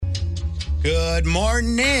Good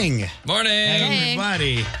morning. Morning. Hey,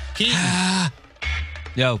 everybody. Keaton.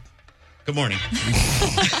 Yo. Good morning.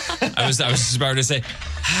 I was just about to say,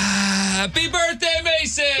 happy birthday,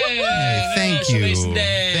 Mason. Hey, thank you. Mason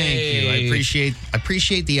Day. Thank you. I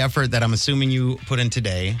appreciate the effort that I'm assuming you put in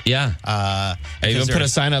today. Yeah. Hey, you going to put a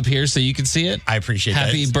sign up here so you can see it? I appreciate that.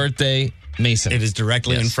 Happy birthday, Mason. It is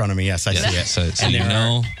directly in front of me. Yes, I see it. So and you there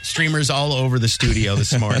know. are streamers all over the studio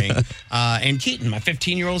this morning. And Keaton, my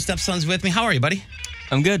 15-year-old stepson's with me. How are you, buddy?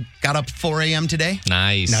 I'm good. Got up at 4 a.m. today?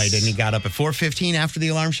 Nice. No, he didn't. He got up at 4:15 after the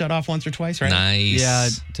alarm shut off once or twice, right? Nice. Yeah,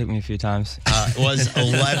 it took me a few times. It was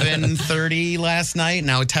 11:30 last night.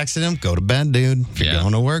 Now I texted him, go to bed, dude. If you're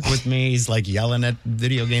going to work with me, he's like yelling at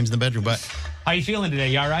video games in the bedroom. But how you feeling today?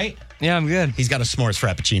 You all right? Yeah, I'm good. He's got a s'mores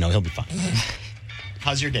frappuccino. He'll be fine.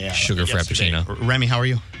 How's your day? Sugar frappuccino. Remy, how are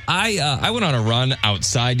you? I went on a run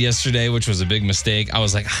outside yesterday, which was a big mistake. I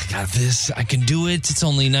was like, I got this. I can do it. It's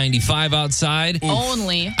only 95 outside.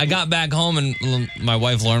 Only. I got back home and my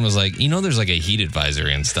wife, Lauren, was like, there's like a heat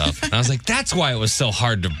advisory and stuff. And I was like, that's why it was so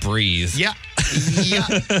hard to breathe. Yeah.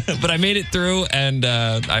 But I made it through and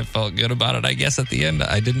I felt good about it. I guess at the end,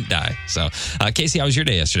 I didn't die. So, Casey, how was your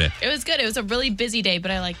day yesterday? It was good. It was a really busy day,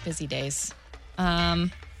 but I like busy days.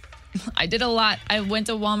 I did a lot. I went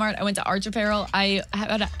to Walmart. I went to Arch Apparel. I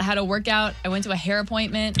had a workout. I went to a hair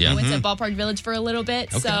appointment. Yeah. I went to Ballpark Village for a little bit.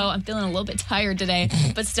 Okay. So I'm feeling a little bit tired today,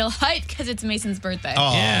 but still hyped because it's Mason's birthday.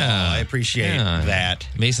 Oh, Yeah. I appreciate that.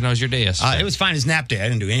 Mason, how was your day yesterday? It was fine. It's nap day. I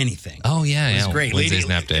didn't do anything. Oh, yeah. It was great. Wednesday's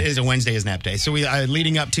nap day. It is a Wednesday is nap day. So we are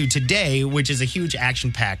leading up to today, which is a huge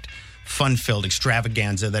action-packed, fun-filled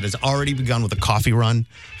extravaganza that has already begun with a coffee run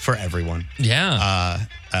for everyone. Yeah.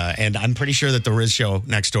 And I'm pretty sure that the Riz show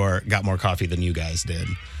next door got more coffee than you guys did.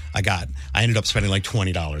 I ended up spending like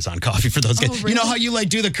 $20 on coffee for those guys. Oh, really? You know how you like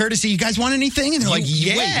do the courtesy? You guys want anything? And they're like,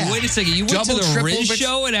 yeah. Wait a second. You went to the Riz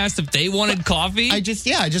show and asked if they wanted coffee? I just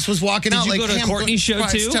was walking out. Did you like, go to hey, Courtney's show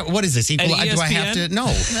too? What is this? Equal? At Do I have to?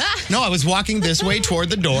 No, I was walking this way toward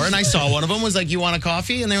the door, and I saw one of them was like, "You want a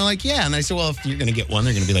coffee?" And they were like, "Yeah." And I said, "Well, if you're going to get one,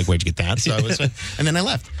 they're going to be like, where'd you get that?" So I was, and then I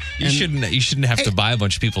left. You shouldn't have to buy a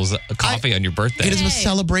bunch of people's coffee on your birthday. It is a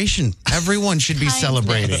celebration. Everyone should be Kindness.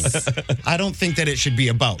 celebrating. I don't think that it should be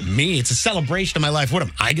about me. It's a celebration of my life. What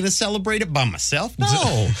am I going to celebrate it by myself?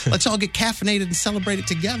 No. Let's all get caffeinated and celebrate it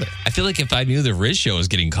together. I feel like if I knew the Riz show was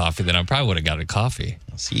getting coffee, then I probably would have got a coffee.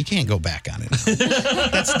 So you can't go back on it.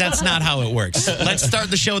 That's not how it works. Let's start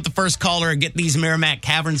the show with the first caller and get these Merrimack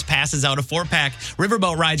Caverns passes out, a 4-pack,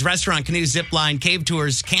 riverboat rides, restaurant, canoe, zip line, cave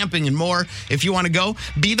tours, camping, and more. If you want to go,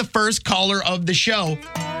 be the first caller of the show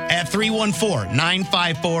at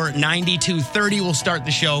 314-954-9230. We'll start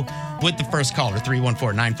the show with the first caller,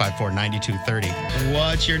 314-954-9230.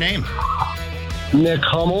 What's your name? Nick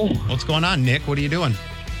Hummel. What's going on, Nick? What are you doing?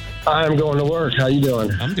 I'm going to work. How you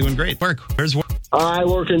doing? I'm doing great. Where's work? I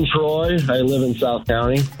work in Troy. I live in South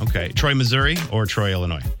County, Okay. Troy, Missouri or Troy,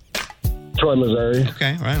 Illinois? Troy, Missouri.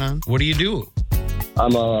 Okay, right on. What do you do?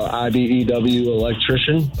 I'm a IBEW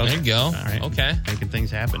electrician. There you go. All right. Okay. Making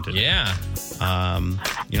things happen today. Yeah.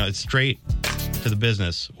 It's straight to the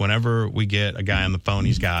business. Whenever we get a guy on the phone,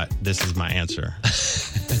 he's got, this is my answer.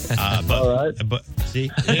 All right. But see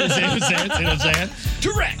what I'm saying?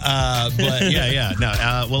 Direct. But yeah. No.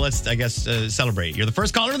 Well, let's, I guess, celebrate. You're the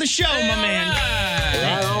first caller of the show, my man.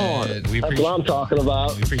 Right on. We That's what I'm talking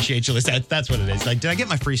about. We appreciate you. That's what it is. Like, did I get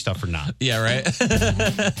my free stuff or not? Yeah, right?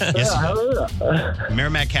 Yes. Hell yeah.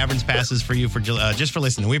 Merrimack Caverns passes for you for just for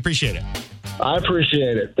listening. We appreciate it. I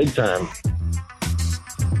appreciate it. Big time.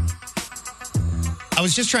 I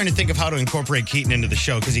was just trying to think of how to incorporate Keaton into the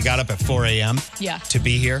show because he got up at 4 a.m. Yeah. to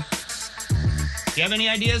be here. Do you have any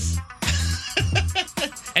ideas?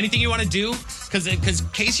 Anything you want to do? Because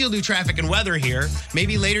Casey will do traffic and weather here.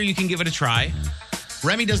 Maybe later you can give it a try.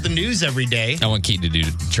 Remy does the news every day. I want Keaton to do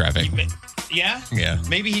traffic. Yeah? Yeah.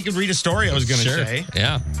 Maybe he could read a story I was going to Sure. say.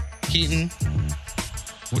 Yeah. Keaton,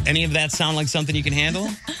 would any of that sound like something you can handle?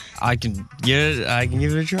 I can give it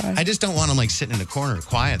a try. I just don't want him like sitting in the corner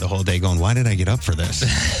quiet the whole day going, why did I get up for this?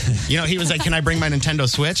 He was like, can I bring my Nintendo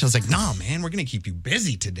Switch? I was like, no, man, we're going to keep you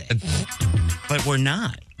busy today. But we're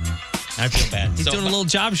not. I feel bad. He's doing a little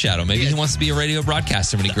job shadow. Maybe he wants to be a radio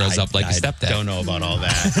broadcaster when he grows up like his stepdad. I don't know about all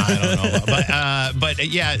that. I don't know about, but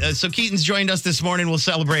yeah. So Keaton's joined us this morning. We'll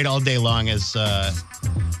celebrate all day long as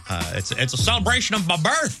it's a celebration of my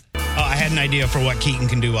birth. Oh, I had an idea for what Keaton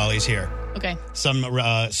can do while he's here. Okay.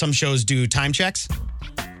 Some shows do time checks.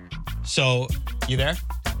 So you there?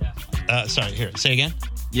 Yeah. Sorry. Here. Say again.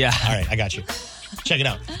 Yeah. All right. I got you. Check it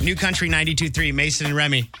out. New Country 92.3. Mason and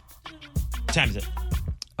Remy. What time is it?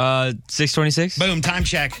 6:26. Boom, time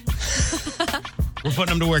check. We're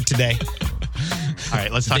putting them to work today. All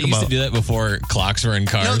right, let's talk They used about. to do that before clocks were in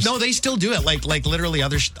cars. No, they still do it. Like literally,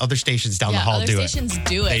 other stations down the Yeah, hall other do it. stations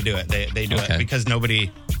do it. They do it. They do Okay. it because nobody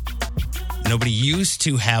used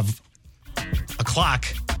to have a clock,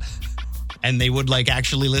 and they would like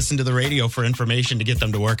actually listen to the radio for information to get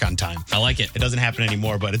them to work on time. I like it. It doesn't happen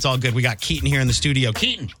anymore, but it's all good. We got Keaton here in the studio.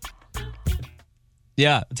 Keaton,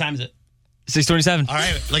 Yeah, what time is it? 6:27 All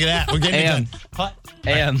right, look at that. We're getting AM. it done. What?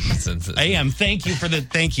 a.m. AM.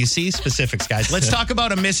 Thank you. See specifics, guys. Let's talk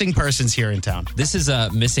about a missing persons here in town. This is a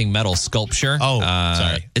missing metal sculpture. Oh,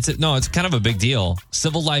 sorry. It's kind of a big deal.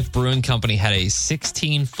 Civil Life Brewing Company had a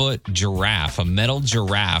 16-foot giraffe, a metal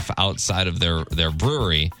giraffe outside of their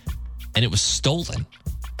brewery, and it was stolen.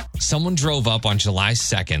 Someone drove up on July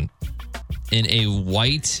 2nd in a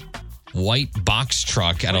white box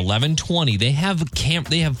truck at 11:20. They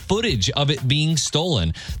have footage of it being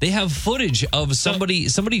stolen. They have footage of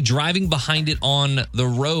somebody driving behind it on the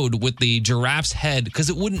road with the giraffe's head because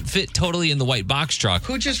it wouldn't fit totally in the white box truck.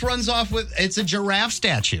 Who just runs off with? It's a giraffe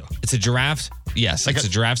statue. It's a giraffe. Yes, Like it's a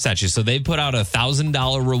a giraffe statue. So they put out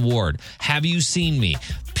 $1,000 reward. Have you seen me?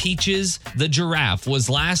 Peaches the giraffe was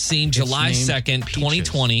last seen July named 2nd, Peaches.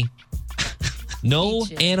 2020. No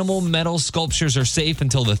Peaches. animal metal sculptures are safe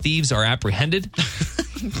until the thieves are apprehended.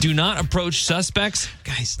 Do not approach suspects.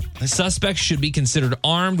 Guys, Suspects should be considered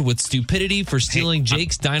armed with stupidity for stealing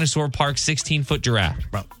Jake's Dinosaur Park 16-foot giraffe.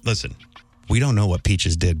 bro, listen. We don't know what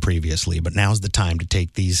Peaches did previously, but now's the time to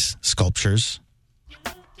take these sculptures.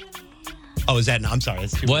 Oh, is that? No, I'm sorry.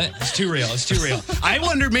 It's too What? Real. It's too real. I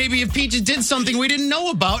wondered maybe if Peaches did something we didn't know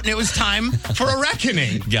about, and it was time for a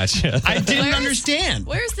reckoning. Gotcha. I didn't Where's- understand.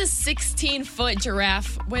 Where's this 16-foot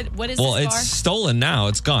giraffe? What is Well, this it's bar? stolen now.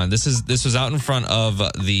 It's gone. This was out in front of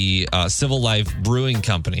the Civil Life Brewing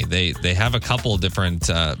Company. They have a couple of different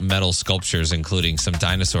metal sculptures, including some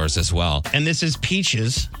dinosaurs as well. And this is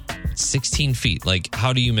Peaches. 16 feet. Like,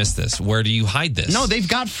 how do you miss this? Where do you hide this? No, they've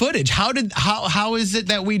got footage. How is it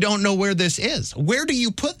that we don't know where this is? Where do you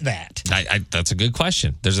put that? That's a good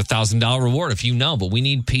question. There's $1,000 reward if you know, but we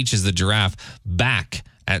need Peaches the giraffe back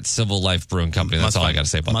at Civil Life Brewing Company. That's all I got to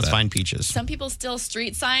say about Let's that. find Peaches. Some people still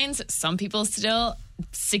street signs. Some people still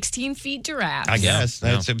 16 feet giraffes. I guess.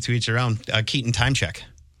 Yeah. That's to each their own. Keaton, time check.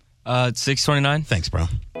 6:29. Thanks, bro.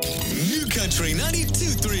 New Country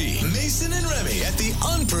 92.3. Mason and Remy at the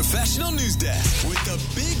Unprofessional News Desk with the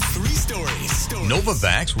big three stories.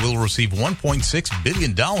 Novavax will receive $1.6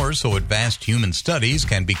 billion so advanced human studies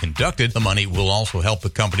can be conducted. The money will also help the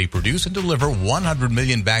company produce and deliver 100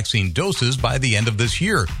 million vaccine doses by the end of this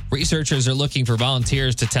year. Researchers are looking for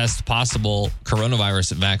volunteers to test possible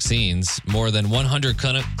coronavirus vaccines. More than 100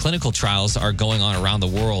 clinical trials are going on around the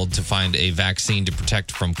world to find a vaccine to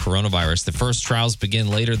protect from coronavirus. The first trials begin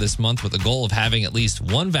later this month with the goal of having at least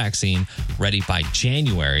one vaccine ready by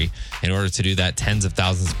January. In order to do that, tens of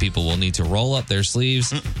thousands of people will need to roll up their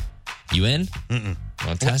sleeves. You in?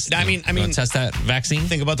 Want to test? I mean- You want to test that vaccine?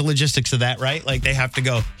 Think about the logistics of that, right? Like they have to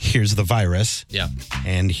go, here's the virus Yeah.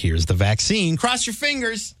 and here's the vaccine. Cross your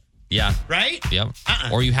fingers, Yeah. right? Yep.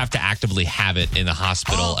 Or you have to actively have it in the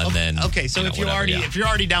hospital and then. Okay, so if whatever, yeah. if you're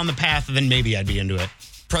already down the path, then maybe I'd be into it.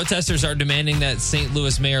 Protesters are demanding that St.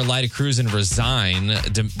 Louis Mayor Lyda Cruzan resign.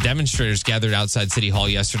 Demonstrators gathered outside City Hall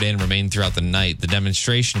yesterday and remained throughout the night. The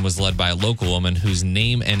demonstration was led by a local woman whose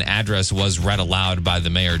name and address was read aloud by the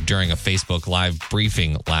mayor during a Facebook Live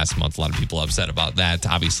briefing last month. A lot of people upset about that,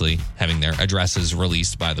 obviously, having their addresses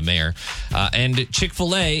released by the mayor. And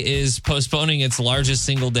Chick-fil-A is postponing its largest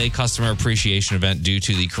single-day customer appreciation event due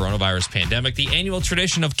to the coronavirus pandemic. The annual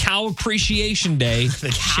tradition of Cow Appreciation Day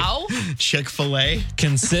Cow? Chick-fil-A.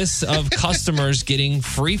 consists of customers getting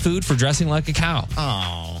free food for dressing like a cow.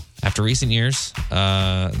 Oh. After recent years,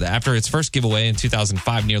 after its first giveaway in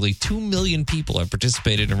 2005, nearly 2 million people have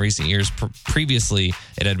participated in recent years. Previously,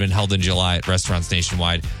 it had been held in July at restaurants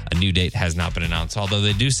nationwide. A new date has not been announced, although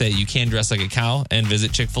they do say you can dress like a cow and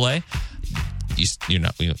visit Chick-fil-A. You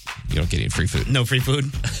don't get any free food. No free food?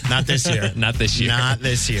 Not this year. Not this year. Not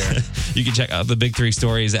this year. You can check out the big three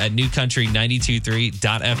stories at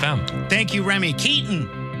newcountry923.fm. Thank you, Remy. Keaton.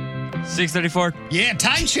 6:34. Yeah,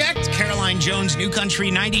 time checked. Caroline Jones, New Country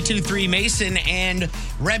 92.3, Mason and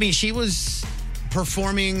Remy. She was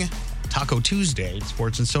performing Taco Tuesday at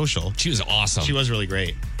Sports and Social. She was awesome. She was really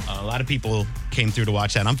great. A lot of people came through to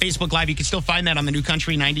watch that. On Facebook Live, you can still find that on the New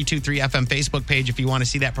Country 92.3 FM Facebook page if you want to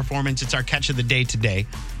see that performance. It's our catch of the day today.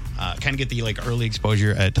 Kind of get the early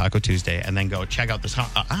exposure at Taco Tuesday and then go check out the song.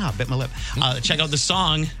 Bit my lip. Check out the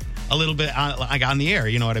song a little bit on the air,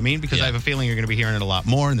 you know what I mean? Because Yeah. I have a feeling you're going to be hearing it a lot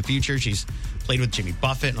more in the future. She's played with Jimmy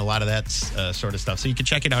Buffett and a lot of that sort of stuff. So you can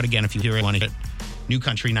check it out again if you want to.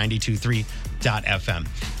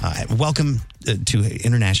 newcountry923.fm. Welcome to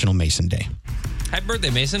International Mason Day. Happy birthday,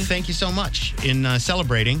 Mason. Thank you so much. In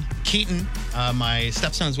celebrating, Keaton, my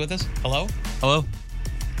stepson's with us. Hello. Hello.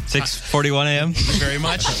 6:41 a.m. Thank you very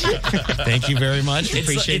much. Thank you very much.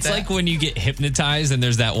 Appreciate it's that. like when you get hypnotized and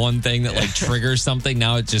there's that one thing that like triggers something.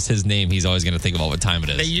 Now it's just his name. He's always going to think about what time it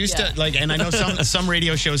is. They used to and I know some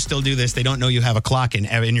radio shows still do this. They don't know you have a clock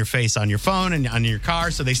in your face on your phone and on your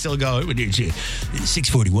car, so they still go,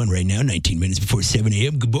 6:41 right now, 19 minutes before 7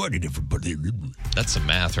 a.m. Good morning, everybody. That's some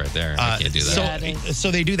math right there. I can't do that.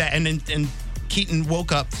 So they do that, and Keaton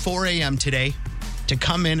woke up 4 a.m. today to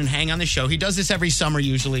come in and hang on the show. He does this every summer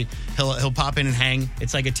usually. He'll pop in and hang.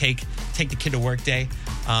 It's like a take the kid to work day.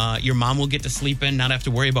 Your mom will get to sleep in, not have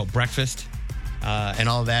to worry about breakfast and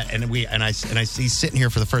all of that. And I see he's sitting here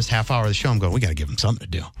for the first half hour of the show. I'm going, we got to give him something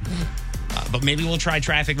to do. But maybe we'll try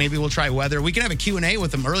traffic. Maybe we'll try weather. We can have a Q&A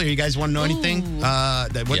with him earlier. You guys want to know anything?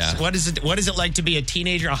 What is it like to be a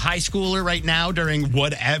teenager, a high schooler right now during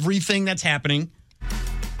everything that's happening?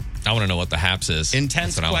 I want to know what the haps is.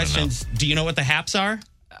 Intense questions. Do you know what the haps are?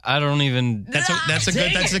 I don't even. That's a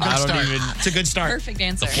good start. It's a good start. Perfect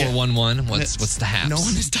answer. The 411. What's the haps? No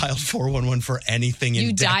one has dialed 411 for anything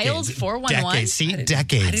in decades. You dialed 411? Decades. See,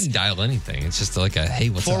 decades. I didn't dial anything. It's just like a hey,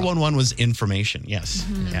 what's 411 was information. Yes,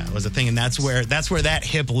 yeah, it was a thing, and that's where that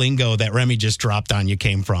hip lingo that Remy just dropped on you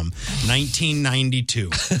came from.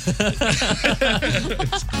 1992.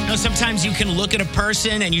 Sometimes you can look at a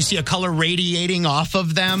person and you see a color radiating off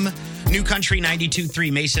of them. New Country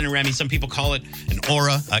 92.3, Mason and Remy. Some people call it an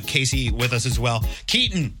aura. Casey with us as well.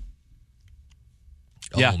 Keaton.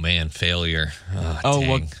 Yeah. Oh, man, failure. Oh, dang.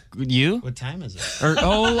 what? You? What time is it?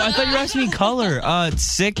 I thought you were asking me color.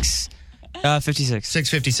 It's 6:56.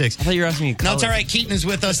 6:56. I thought you were asking me color. No, it's all right. Keaton is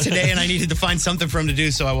with us today, and I needed to find something for him to do,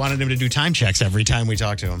 so I wanted him to do time checks every time we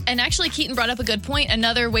talk to him. And actually, Keaton brought up a good point.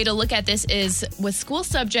 Another way to look at this is with school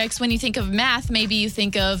subjects, when you think of math, maybe you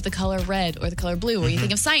think of the color red or the color blue. When you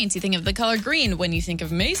think of science, you think of the color green. When you think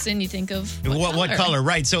of Mason, you think of what color?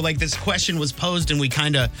 Right. So, like, this question was posed, and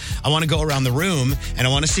I want to go around the room, and I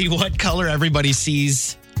want to see what color everybody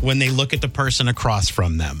sees when they look at the person across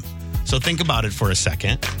from them. So think about it for a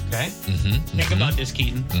second, okay? Think about this,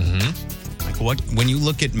 Keaton. Like, when you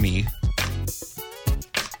look at me,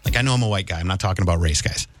 like, I know I'm a white guy. I'm not talking about race,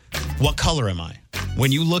 guys. What color am I?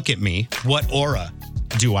 When you look at me, what aura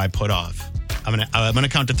do I put off? I'm gonna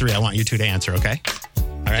count to 3. I want you two to answer, okay?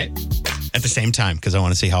 All right? At the same time, because I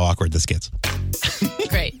want to see how awkward this gets.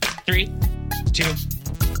 Great. 3, 2,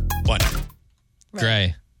 1.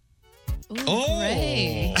 Gray. Ooh,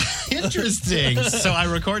 gray. Interesting. So I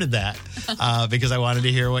recorded that because I wanted to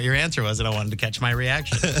hear what your answer was and I wanted to catch my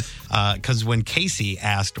reaction. Because when Casey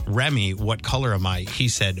asked Remy, what color am I? He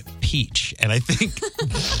said peach. And I think...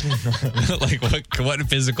 Like what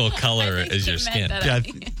physical color is your skin? Yeah,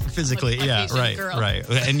 physically, yeah, right.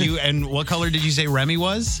 And what color did you say Remy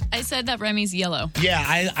was? I said that Remy's yellow.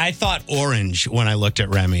 Yeah, I thought orange when I looked at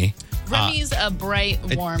Remy. Remy's a bright,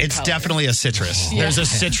 warm It's color. definitely a citrus. There's a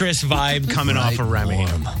citrus vibe coming off of Remy.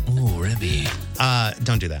 Ooh, Remy.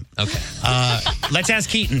 Don't do that. Okay. Let's ask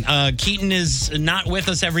Keaton. Keaton is not with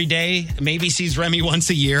us every day. Maybe sees Remy once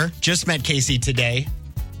a year. Just met Casey today.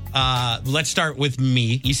 Let's start with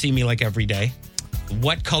me. You see me like every day.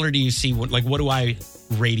 What color do you see? What do I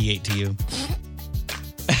radiate to you?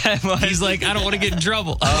 He's like, I don't want to get in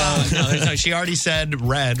trouble. No, she already said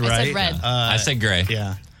red, right? I said red. I said gray.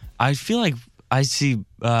 Yeah. I feel like I see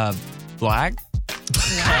black.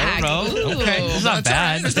 I don't know. Okay. It's not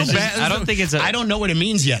bad. It's not bad. I don't think it's I don't know what it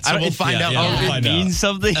means yet, so we'll find out. yeah. Oh, Find it out. means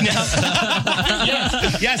something now.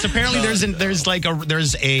 Yes, apparently there's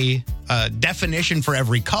a definition for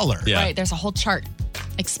every color. Yeah. Right, there's a whole chart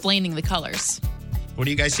explaining the colors. What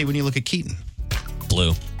do you guys see when you look at Keaton?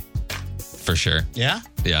 Blue. For sure. Yeah?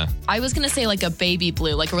 Yeah. I was going to say like a baby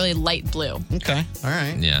blue, like a really light blue. Okay. All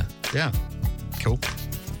right. Yeah. Yeah. Cool.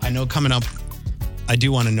 I know coming up, I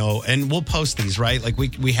do want to know, and we'll post these, right? Like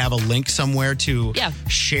we have a link somewhere to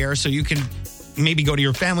share so you can maybe go to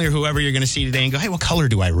your family or whoever you're going to see today and go, hey, what color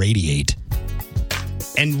do I radiate?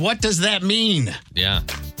 And what does that mean? Yeah.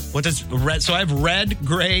 What does red? So I have red,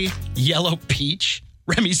 gray, yellow, peach.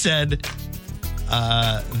 Remy said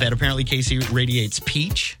that apparently Casey radiates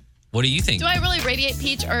peach. What do you think? Do I really radiate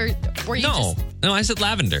peach or were you just... No, I said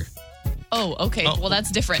lavender. Oh, okay. Well, that's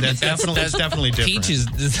different. That's definitely different. Peach is.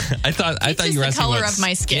 I thought is you were the asking color what of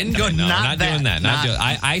my skin. Good. No, Not not that. doing that. Not- Not doing.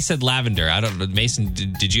 I said lavender. I don't. Mason,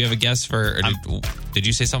 did you have a guess for? Or did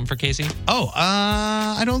you say something for Casey?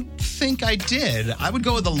 I don't think I did. I would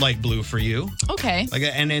go with a light blue for you. Okay.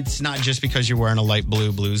 And it's not just because you're wearing a light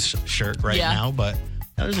blues shirt right now, but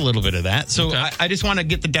There's a little bit of that. So Okay. I just want to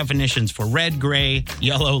get the definitions for red, gray,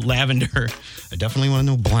 yellow, lavender. I definitely want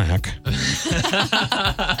to know black.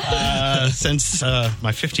 Since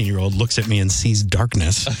my 15-year-old looks at me and sees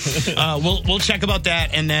darkness. We'll check about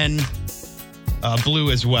that, and then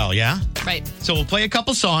blue as well, yeah? Right. So we'll play a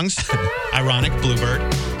couple songs. Ironic, Bluebird.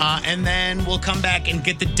 And then we'll come back and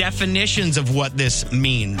get the definitions of what this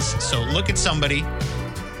means. So look at somebody.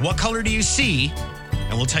 What color do you see?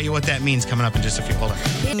 And we'll tell you what that means coming up in just a few. Hold on.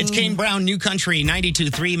 It's Kane Brown, New Country,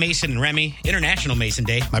 92.3, Mason and Remy. International Mason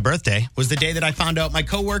Day. My birthday was the day that I found out my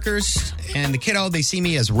coworkers and the kiddo, they see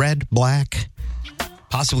me as red, black,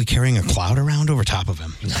 possibly carrying a cloud around over top of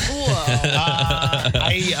him.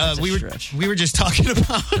 We were just talking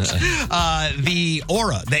about the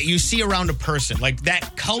aura that you see around a person, like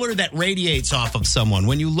that color that radiates off of someone.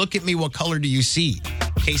 When you look at me, what color do you see?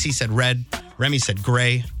 Casey said red. Remy said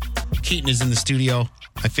gray. Keaton is in the studio.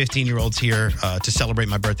 My 15-year-old's here to celebrate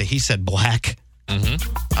my birthday. He said black.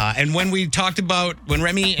 And when we talked about, when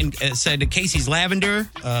Remy said Casey's lavender,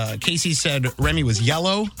 Casey said Remy was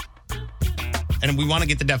yellow. And we want to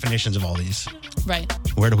get the definitions of all these. Right.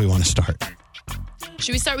 Where do we want to start?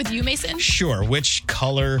 Should we start with you, Mason? Sure. Which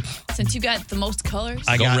color? Since you got the most colors.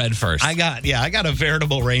 I Go got red first. I got a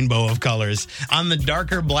veritable rainbow of colors. On the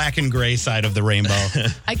darker black and gray side of the rainbow.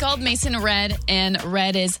 I called Mason red, and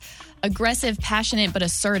red is aggressive, passionate, but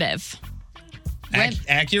assertive.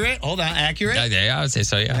 Accurate? Hold on. Accurate? Yeah, I would say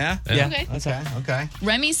so, yeah. Yeah. Okay. Okay.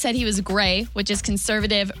 Remy said he was gray, which is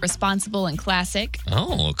conservative, responsible, and classic.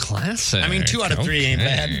 Oh, classic. I mean, 2 out of 3 ain't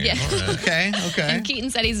bad. Yeah. Okay. And Keaton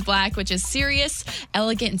said he's black, which is serious,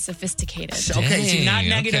 elegant, and sophisticated. Okay, see, not Dang,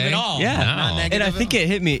 negative okay. at all. Yeah. Not negative And I at think all. it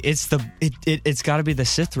hit me. It's got to be the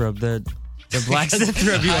Sith robe, the black Sith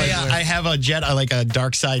robe. You always wear. I have a a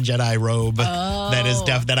dark side Jedi robe that is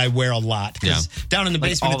that I wear a lot. 'Cause down in the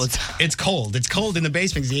basement, all the it's, time. it's cold. It's cold in the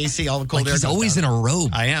basement because the AC, all the cold air. He's goes always down. in a robe.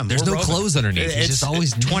 I am. There's We're no robing. clothes underneath. He's just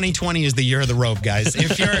always 2020 is the year of the robe, guys.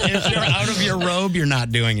 If you're out of your robe, you're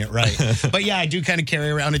not doing it right. But yeah, I do kind of carry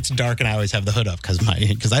around. It's dark, and I always have the hood up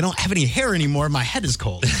because I don't have any hair anymore. My head is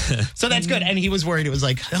cold, so that's good. And he was worried. It was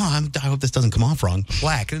like, I hope this doesn't come off wrong.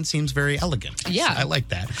 Black, and it seems very elegant. Yeah. I like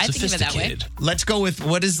that. I think of it that way. Sophisticated. Let's go with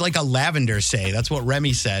what does like a lavender say? That's what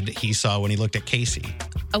Remy said he saw when he looked at Casey.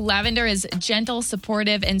 A lavender is gentle,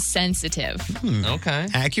 supportive, and sensitive. Okay.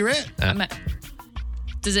 Accurate?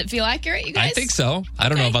 Does it feel accurate, you guys? I think so. I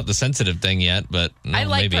don't know Okay. about the sensitive thing yet, but I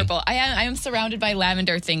like maybe. purple. I am surrounded by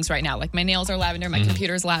lavender things right now. Like my nails are lavender, my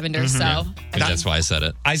computer's lavender. So, Maybe that's why I said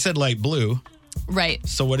it. I said light blue. right.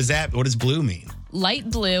 So what is that? What does blue mean? Light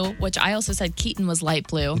blue, which I also said Keaton was light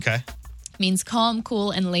blue, Okay. means calm,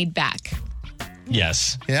 cool, and laid back.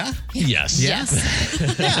 Yes. Yeah? Yes. Yes.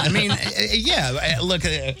 Yeah. I mean, look,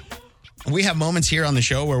 we have moments here on the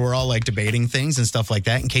show where we're all like debating things and stuff like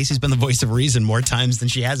that. And Casey's been the voice of reason more times than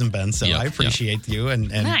she hasn't been. So Yep, I appreciate you and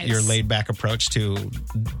Nice. your laid back approach to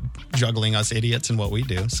juggling us idiots and what we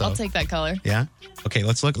do. So I'll take that color. yeah. Okay,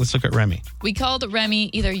 let's look at Remy. We called Remy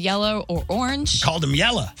either yellow or orange. Called him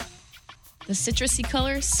yellow. The citrusy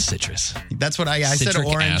colors. Citrus. That's what I said Citric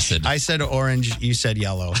orange. acid. I said orange, you said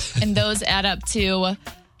yellow. And those add up to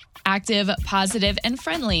active, positive, and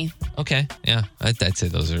friendly. Okay. Yeah. I'd say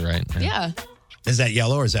those are right. Yeah. Is that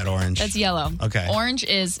yellow or is that orange? That's yellow. Okay. Orange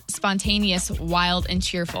is spontaneous, wild, and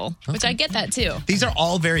cheerful, which I get that too. These are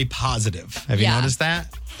all very positive. Have you Yeah. noticed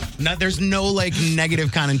that? There's no like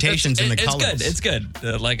negative connotations in the colors. It's good.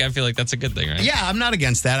 I feel like that's a good thing, right? Yeah, I'm not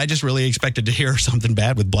against that. I just really expected to hear something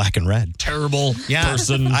bad with black and red. Terrible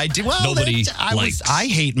person. I do. Well, nobody likes. I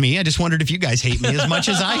hate me. I just wondered if you guys hate me as much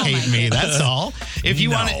as I hate me. That's all. If you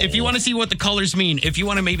want to see what the colors mean, if you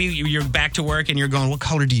want to, maybe you're back to work and you're going, what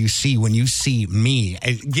color do you see when you see me?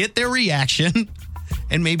 Get their reaction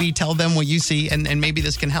and maybe tell them what you see, and maybe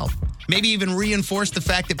this can help. Maybe even reinforce the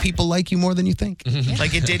fact that people like you more than you think,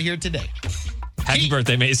 like it did here today. Happy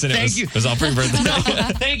birthday, Mason. Thank you. It was all for your birthday.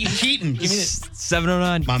 Thank you, Keaton. Give me this.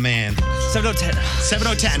 709. My man. 7010.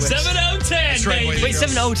 7010. 7010. That's right, boys and Wait,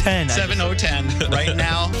 girls. 7010. 7010 right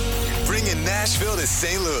now. Bringing Nashville to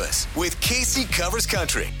St. Louis with Casey Covers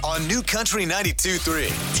Country on New Country 92.3.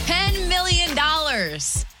 $10 million.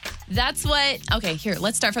 That's what. Okay, here,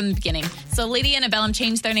 let's start from the beginning. So, Lady Antebellum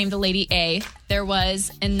changed their name to Lady A. There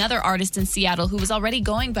was another artist in Seattle who was already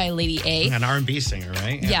going by Lady A. An R&B singer,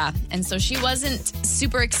 right? Yeah, and so she wasn't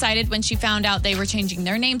super excited when she found out they were changing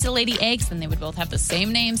their name to Lady A, because then they would both have the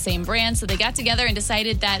same name, same brand. So they got together and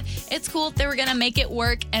decided that it's cool if they were going to make it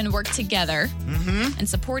work and work together and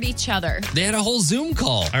support each other. They had a whole Zoom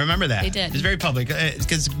call. I remember that. They did. It's very public.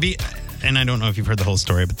 And I don't know if you've heard the whole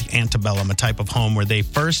story, but the Antebellum, a type of home where they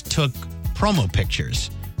first took promo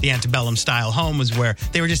pictures the Antebellum style home was where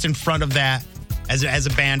they were just in front of that. As a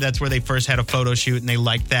band, that's where they first had a photo shoot, and they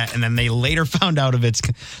liked that. And then they later found out of its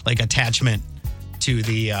attachment to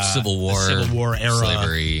the Civil War era,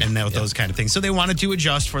 slavery, and those kind of things. So they wanted to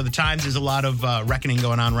adjust for the times. There's a lot of reckoning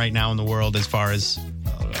going on right now in the world as far as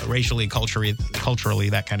racially, culturally,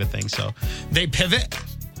 that kind of thing. So they pivot.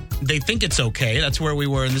 They think it's okay. That's where we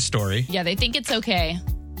were in the story. Yeah, they think it's okay.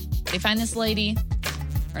 They find this lady.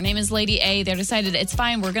 Her name is Lady A. They decided it's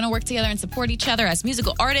fine. We're going to work together and support each other as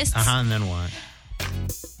musical artists. And then what?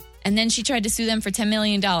 And then she tried to sue them for $10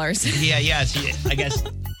 million. Yeah. I guess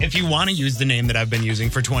if you want to use the name that I've been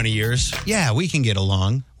using for 20 years, yeah, we can get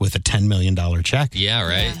along with a $10 million check. Yeah,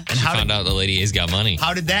 right. Yeah. And she found out the Lady A's got money.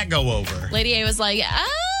 How did that go over? Lady A was like,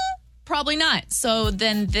 probably not. So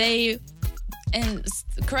then they, and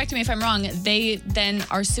correct me if I'm wrong, they then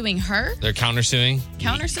are suing her. They're countersuing.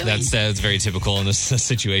 That's very typical in this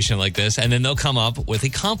situation like this. And then they'll come up with a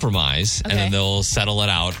compromise, and then they'll settle it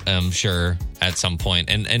out, I'm sure, at some point.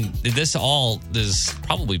 And this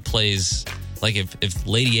probably plays, like if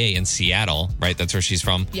Lady A in Seattle, right, that's where she's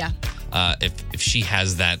from. Yeah. If she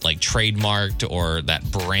has that like trademarked or that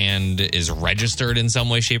brand is registered in some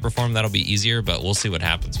way, shape, or form, that'll be easier. But we'll see what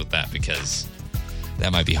happens with that, because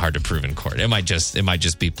that might be hard to prove in court. It might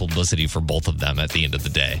just be publicity for both of them at the end of the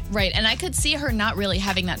day. Right. And I could see her not really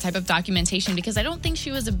having that type of documentation, because I don't think she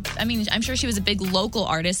was I'm sure she was a big local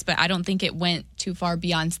artist, but I don't think it went too far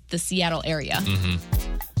beyond the Seattle area. Mm-hmm.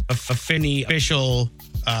 A official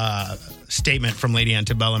statement from Lady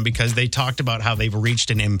Antebellum, because they talked about how they've reached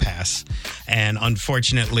an impasse. And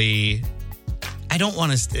unfortunately, I don't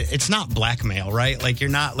want to, it's not blackmail, right? Like, you're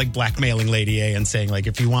not like blackmailing Lady A and saying, like,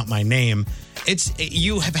 if you want my name,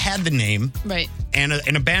 you have had the name. Right. And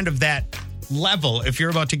in a band of that level, if you're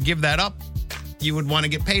about to give that up, you would want to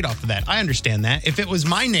get paid off of that. I understand that. If it was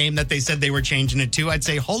my name that they said they were changing it to, I'd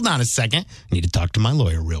say, hold on a second. I need to talk to my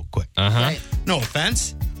lawyer real quick. Right. No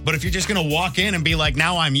offense. But if you're just going to walk in and be like,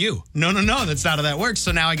 now I'm you. No, that's not how that works.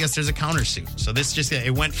 So now I guess there's a countersuit. So this it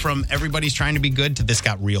went from everybody's trying to be good to this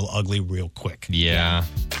got real ugly real quick. Yeah.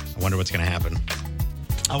 I wonder what's going to happen.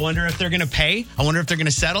 I wonder if they're going to pay. I wonder if they're going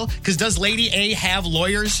to settle. Because does Lady A have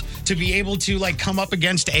lawyers to be able to like come up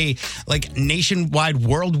against a like nationwide,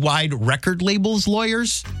 worldwide record labels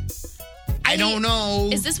lawyers? I don't know.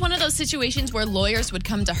 Is this one of those situations where lawyers would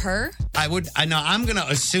come to her? I'm going to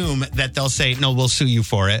assume that they'll say, no, we'll sue you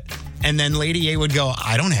for it. And then Lady A would go,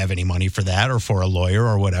 I don't have any money for that or for a lawyer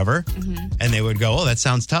or whatever. Mm-hmm. And they would go, oh, that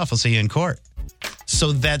sounds tough. I'll see you in court.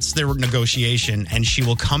 So that's their negotiation. And she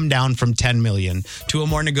will come down from $10 million to a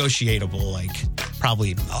more negotiable, like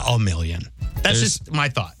probably $1 million. That's just my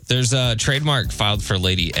thought. There's a trademark filed for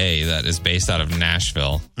Lady A that is based out of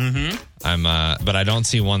Nashville. Mm-hmm. But I don't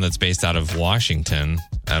see one that's based out of Washington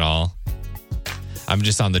at all. I'm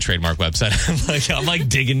just on the trademark website. I'm like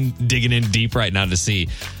digging in deep right now to see.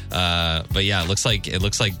 But yeah, it looks like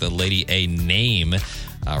the Lady A name,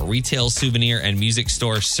 retail, souvenir, and music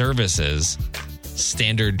store services,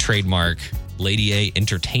 standard trademark. Lady A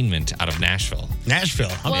Entertainment out of Nashville.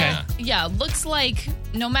 Okay. Well, yeah, looks like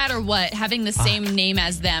no matter what, having the same name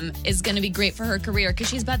as them is going to be great for her career, because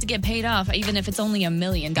she's about to get paid off, even if it's only $1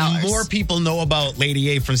 million. More people know about Lady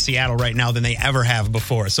A from Seattle right now than they ever have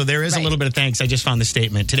before. So there is a little bit of thanks. I just found the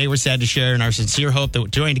statement. Today we're sad to share in our sincere hope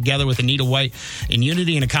that joining together with Anita White in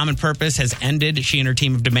unity and a common purpose has ended. She and her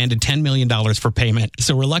team have demanded $10 million for payment.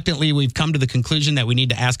 So reluctantly, we've come to the conclusion that we need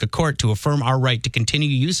to ask a court to affirm our right to continue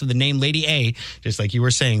use of the name Lady A, just like you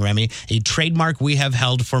were saying, Remy, a trademark we have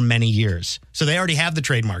held for many years. So they already have the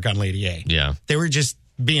trademark on Lady A. Yeah. They were just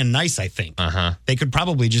being nice, I think. They could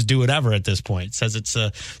probably just do whatever at this point. It says it's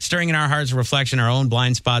stirring in our hearts a reflection, our own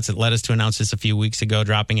blind spots that led us to announce this a few weeks ago,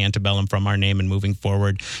 dropping Antebellum from our name and moving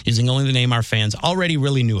forward, using only the name our fans already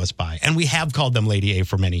really knew us by. And we have called them Lady A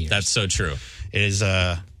for many years. That's so true. It is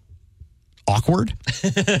awkward.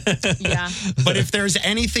 Yeah. But if there's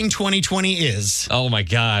anything 2020 is... Oh my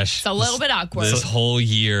gosh. It's a little bit awkward. This whole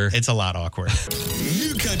year. It's a lot awkward.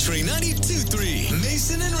 New Country 92.3.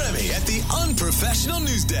 Mason and Remy at the Unprofessional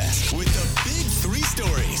News Desk with the big three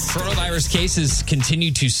stories. Coronavirus cases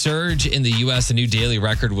continue to surge in the U.S. A new daily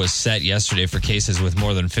record was set yesterday for cases with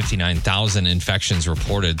more than 59,000 infections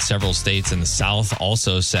reported. Several states in the South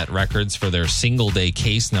also set records for their single-day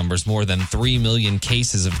case numbers. More than 3 million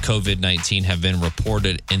cases of COVID-19 have been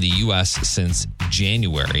reported in the U.S. since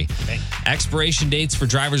January. Okay. Expiration dates for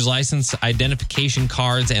driver's license, identification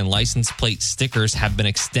cards, and license plate stickers have been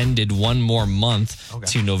extended one more month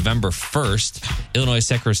to November 1st. Illinois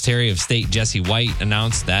Secretary of State Jesse White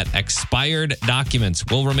announced that expired documents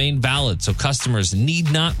will remain valid, so customers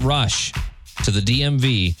need not rush to the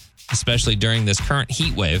DMV especially during this current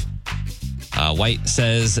heat wave. White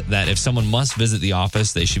says that if someone must visit the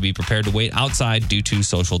office, they should be prepared to wait outside due to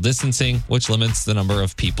social distancing, which limits the number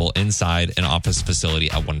of people inside an office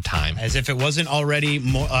facility at one time. As if it wasn't already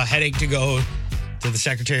a headache to go to the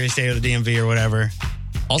Secretary of State or the DMV or whatever.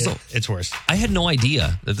 Also, it's worse. I had no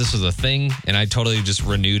idea that this was a thing, and I totally just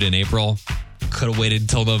renewed in April. Could have waited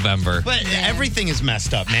till November. But everything is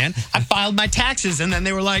messed up, man. I filed my taxes, and then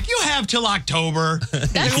they were like, you have till October.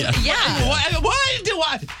 Why do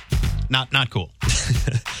I? Not cool.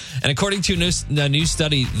 And according to a new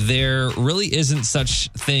study, there really isn't such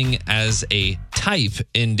thing as a type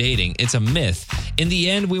in dating. It's a myth. In the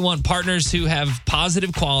end, we want partners who have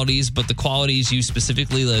positive qualities, but the qualities you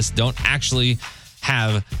specifically list don't actually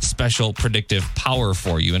have special predictive power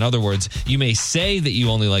for you. In other words, you may say that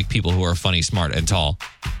you only like people who are funny, smart, and tall.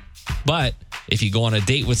 But if you go on a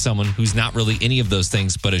date with someone who's not really any of those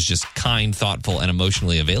things, but is just kind, thoughtful, and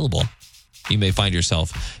emotionally available, you may find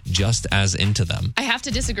yourself just as into them. I have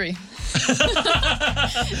to disagree.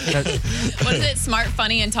 What is it? Smart,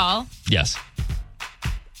 funny, and tall? Yes.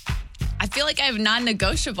 I feel like I have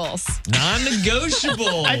non-negotiables.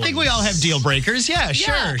 Non-negotiable. I think we all have deal breakers. Yeah,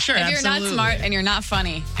 sure. If you're absolutely. not smart and you're not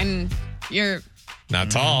funny and you're... Not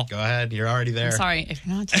tall. Go ahead. You're already there. I'm sorry, if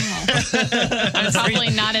you're not tall. I'm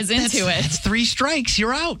probably not as into it. It's 3 strikes.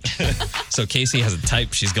 You're out. So Casey has a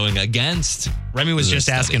type she's going against. Remy was just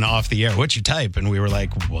asking off the air, what's your type? And we were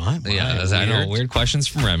like, what? Yeah, I know. Weird questions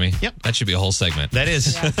from Remy. Yep. That should be a whole segment. That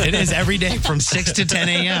is. It is every day from 6 to 10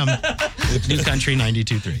 a.m. with New Country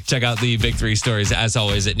 92.3. Check out the big 3 stories, as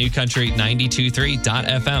always, at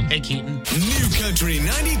newcountry923.fm. Hey, Keaton. New Country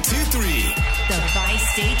 92.3. The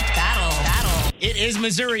Bi-State Battle. It is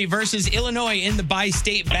Missouri versus Illinois in the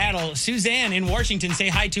bi-state battle. Suzanne in Washington, say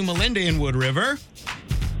hi to Melinda in Wood River.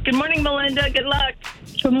 Good morning, Melinda. Good luck.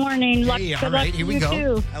 Good morning. Hey, all right, here we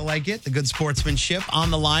go. I like it. The good sportsmanship. On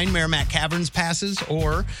the line, Merrimack Caverns passes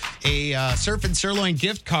or a Surf and Sirloin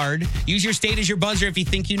gift card. Use your state as your buzzer if you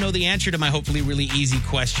think you know the answer to my hopefully really easy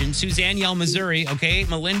question. Suzanne, yell Missouri, okay?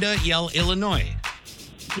 Melinda, yell Illinois.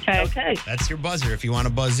 Okay. That's your buzzer if you want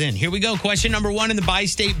to buzz in. Here we go. Question number 1 in the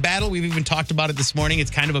bi-state battle. We've even talked about it this morning. It's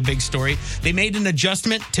kind of a big story. They made an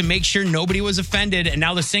adjustment to make sure nobody was offended, and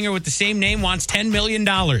now the singer with the same name wants $10 million.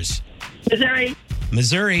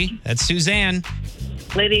 Missouri. That's Suzanne.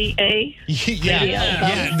 Lady A.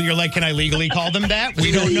 Yeah. You're like, can I legally call them that?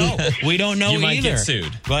 We don't know. We don't know You either. might get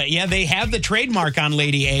sued. But yeah, they have the trademark on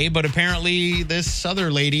Lady A, but apparently this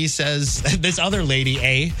other lady A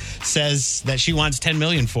says that she wants $10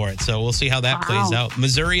 million for it. So we'll see how that plays out.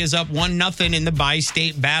 Missouri is up 1-0 in the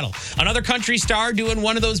bi-state battle. Another country star doing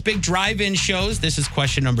one of those big drive-in shows. This is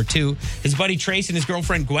question number 2. His buddy Trace and his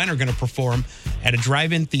girlfriend Gwen are going to perform at a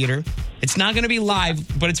drive-in theater. It's not going to be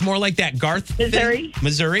live, but it's more like that Garth thing.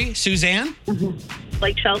 Missouri. Suzanne?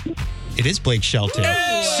 Blake Shelton. It is Blake Shelton.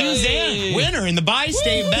 Suzanne, winner in the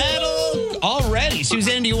bi-state battle already.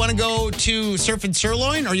 Suzanne, do you want to go to Surf and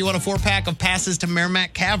Sirloin or you want a 4-pack of passes to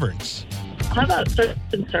Merrimack Caverns? How about Surf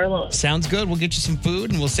and Sirloin? Sounds good. We'll get you some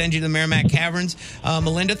food and we'll send you to the Merrimack Caverns.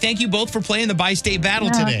 Melinda, thank you both for playing the bi-state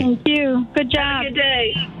battle today. Thank you. Good job. Good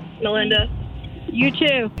day, Melinda. You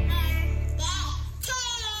too.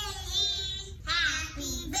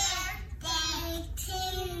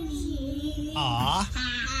 Aw.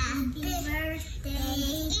 Happy birthday,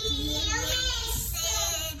 dear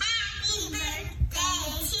Mason. Happy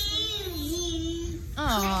birthday to you.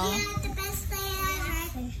 Aww. You had the best day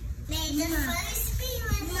ever. May the force be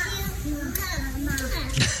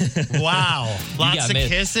with you. Wow. Lots of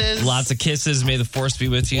kisses. Lots of kisses. May the force be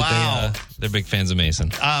with you. Wow. They're big fans of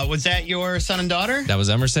Mason. Was that your son and daughter? That was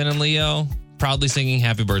Emerson and Leo. Proudly singing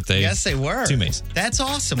happy birthday. Yes, they were. To Mason. That's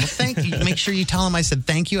awesome. Well, thank you. Make sure you tell them I said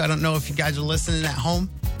thank you. I don't know if you guys are listening at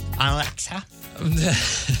home. Alexa.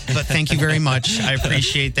 But thank you very much. I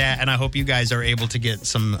appreciate that. And I hope you guys are able to get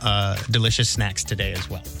some delicious snacks today as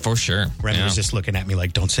well. For sure. Remy was just looking at me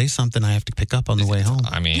like, don't say something I have to pick up on the way home.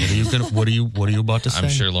 I mean, what are you about to say? I'm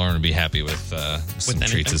sure Lauren would be happy with some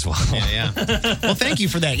treats as well. Yeah. Well, thank you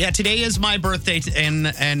for that. Yeah, today is my birthday, and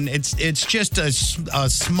it's just a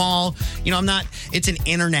small. It's an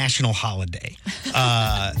international holiday.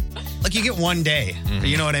 Like you get one day. Mm-hmm.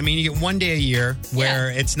 You know what I mean? You get one day a year where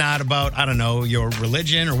it's not about, I don't know, your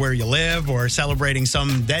religion or where you live or celebrating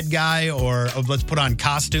some dead guy or let's put on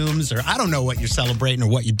costumes or I don't know what you're celebrating or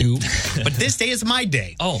what you do. But this day is my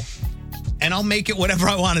day. Oh. And I'll make it whatever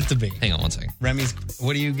I want it to be. Hang on one second. Remy's,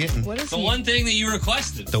 what are you getting? What is The one thing that you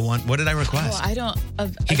requested. What did I request? Oh, I don't.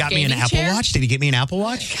 He got me an Apple Watch. Did he get me an Apple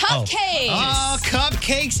Watch? Cupcakes. Oh,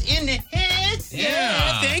 cupcakes in the head.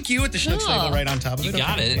 Yeah. Thank you. With the Schnucks label right on top of it. You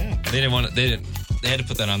got Okay, it. yeah. They didn't want it. They didn't. They had to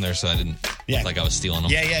put that on there so I didn't look like I was stealing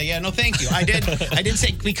them. Yeah. No, thank you. I did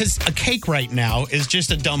say, because a cake right now is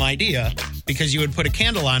just a dumb idea, because you would put a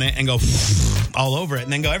candle on it and go all over it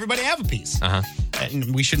and then go, everybody have a piece. Uh-huh.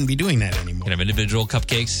 And we shouldn't be doing that anymore. Can have individual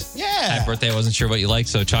cupcakes. Yeah. Happy birthday. I wasn't sure what you liked,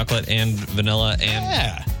 so chocolate and vanilla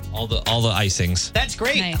and all the icings. That's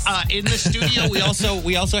great. Nice. In the studio,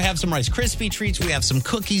 we also have some Rice Krispie treats. We have some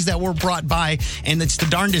cookies that were brought by, and it's the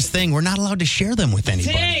darndest thing. We're not allowed to share them with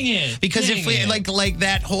anybody. Dang it! Because Dang if we it. like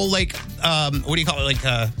that whole what do you call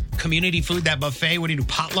it? Community food, that buffet. What do you do?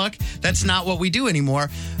 Potluck. That's not what we do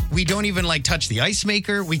anymore. We don't even touch the ice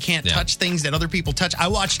maker. We can't touch things that other people touch. I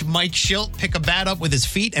watched Mike Schilt pick a bat up with his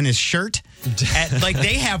feet and his shirt.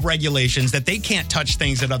 They have regulations that they can't touch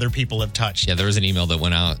things that other people have touched. Yeah, there was an email that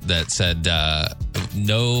went out that said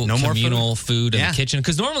no more communal food in Yeah. the kitchen.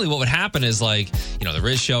 Because normally what would happen is the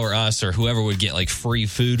Riz Show or us or whoever would get free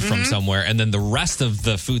food from somewhere, and then the rest of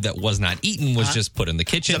the food that was not eaten was just put in the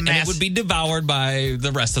kitchen, and it would be devoured by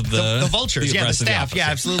the rest of the vultures. The rest of staff. the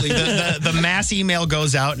office. Absolutely. The mass email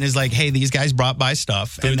goes out and is like, hey, these guys brought by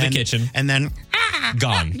stuff. Food in the kitchen. And then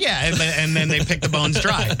gone. Yeah, and then they pick the bones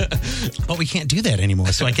dry. But we can't do that anymore.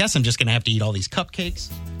 So I guess I'm just going to have to eat all these cupcakes,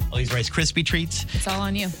 all these Rice Krispie treats. It's all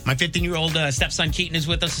on you. My 15-year-old stepson Keaton is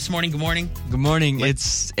with us this morning. Good morning. Good morning.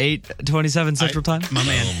 It's 8:27 Central Time. My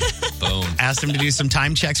man. Boom. Asked him to do some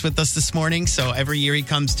time checks with us this morning. So every year he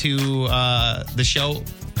comes to the show.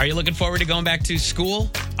 Are you looking forward to going back to school?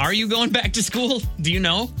 Are you going back to school? Do you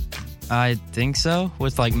know? I think so.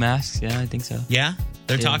 With masks. Yeah, I think so. Yeah?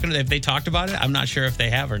 They're talking. If they talked about it, I'm not sure if they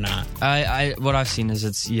have or not. I what I've seen is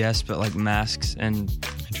it's yes, but masks and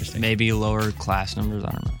maybe lower class numbers.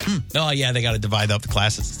 I don't know. Oh yeah, they got to divide up the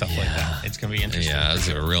classes and stuff like that. It's gonna be interesting. Yeah, that's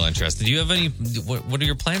real interesting. Do you have any? What are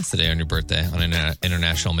your plans today on your birthday on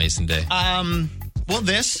International Mason Day? Well,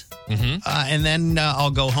 this, and then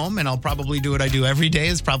I'll go home and I'll probably do what I do every day: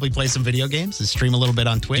 is probably play some video games and stream a little bit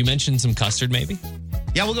on Twitch. You mentioned some custard, maybe.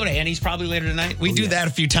 Yeah, we'll go to Annie's probably later tonight. We do that a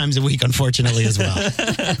few times a week, unfortunately, as well.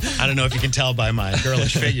 I don't know if you can tell by my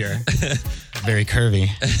girlish figure. Very curvy.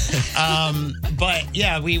 But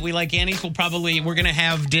yeah, we like Annie's. We're going to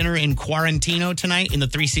have dinner in Quarantino tonight in the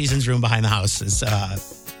Three Seasons room behind the house.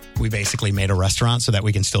 We basically made a restaurant so that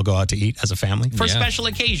we can still go out to eat as a family for special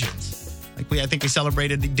occasions. I think we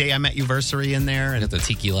celebrated the day I met you-versary in there. And got the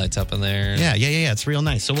tiki lights up in there. Yeah. It's real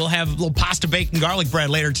nice. So we'll have a little pasta, bacon, garlic bread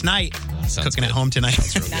later tonight. Cooking at home tonight.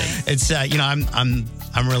 It's I'm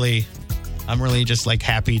really just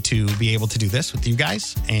happy to be able to do this with you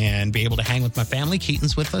guys and be able to hang with my family.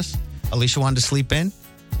 Keaton's with us. Alicia wanted to sleep in.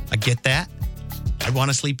 I get that. I want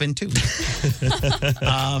to sleep in too.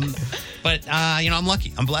 But I'm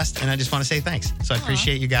lucky. I'm blessed, and I just want to say thanks. So I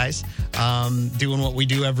appreciate you guys doing what we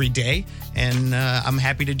do every day, and I'm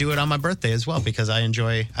happy to do it on my birthday as well because I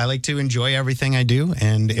like to enjoy everything I do,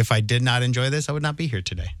 and if I did not enjoy this, I would not be here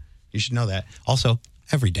today. You should know that. Also,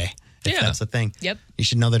 every day, if that's the thing. Yep. You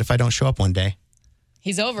should know that if I don't show up one day,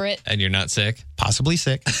 He's over it. And you're not sick? possibly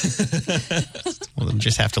sick. We'll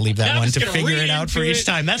just have to leave that one to figure it out for each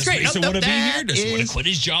time. That's great. Mason Nope, want to be that here? Does he want is to quit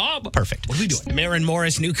his job? Perfect. What are we doing? Maren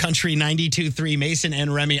Morris, New Country 92.3, Mason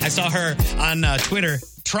and Remy. I saw her on Twitter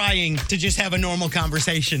trying to just have a normal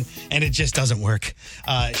conversation, and it just doesn't work.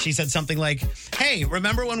 She said something like, hey,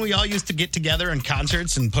 remember when we all used to get together in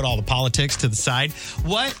concerts and put all the politics to the side?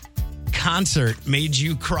 What concert made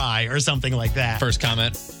you cry or something like that? First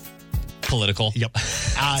comment. Political. Yep.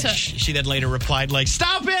 She then later replied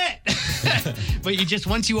stop it! But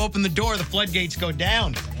once you open the door, the floodgates go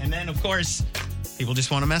down. And then, of course, people just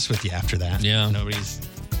want to mess with you after that. Yeah.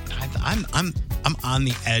 I'm on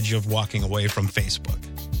the edge of walking away from Facebook.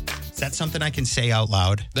 Is that something I can say out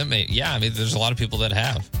loud? There's a lot of people that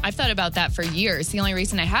have. I've thought about that for years. The only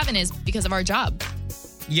reason I haven't is because of our job.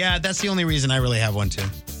 Yeah, that's the only reason I really have one, too.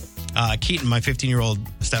 Keaton, my 15-year-old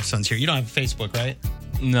stepson's here. You don't have Facebook, right?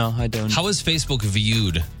 No, I don't. How is Facebook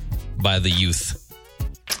viewed by the youth?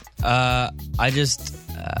 I just,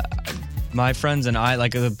 my friends and I,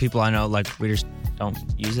 the people I know, we just don't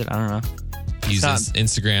use it. I don't know. Uses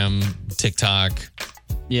Instagram, TikTok.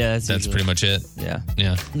 Yeah, that's pretty much it. Yeah.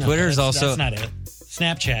 No, Twitter's also. That's not it.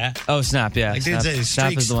 Snapchat. Oh, Snap, yeah.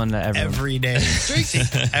 Snap is the one that everyone. Every day.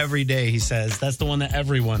 Every day he says. That's the one that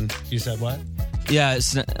everyone. You said what? Yeah,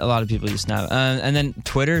 a lot of people use Snap. And then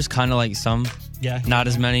Twitter's kind of like some. Yeah. Not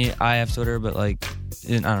as many. I have Twitter, but I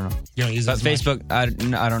don't know. You don't use it But as Facebook, I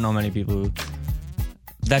don't know many people who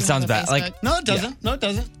That sounds bad. Facebook. Like, No, it doesn't. No, it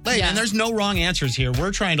doesn't. Hey, Yeah. and there's no wrong answers here.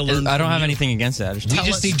 We're trying to learn. I don't from have you. anything against it. I just We Tell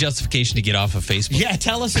just us- need justification to get off of Facebook. Yeah,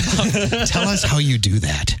 tell us how you do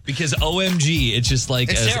that. Because OMG, it's just like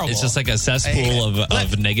It's terrible. it's just like a cesspool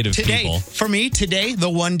of negative Today, people. for me, today, the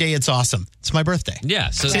one day it's awesome. It's my birthday. Yeah,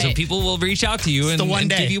 so Right. people will reach out to you It's and, the one and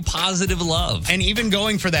day. give you positive love. And even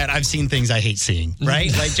going for that, I've seen things I hate seeing,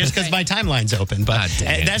 right? Like just because my timeline's open. But Ah,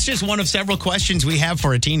 dang it. that's just one of several questions we have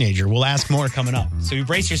for a teenager. We'll ask more coming up. So you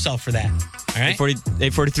brace yourself for that. All right.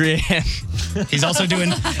 8:43 a.m. He's also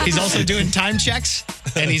doing time checks,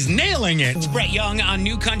 and he's nailing it. It's Brett Young on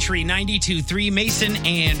New Country 92.3. Mason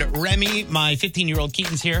and Remy, my 15-year-old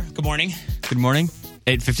Keaton's here. Good morning. Good morning.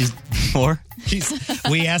 8:54.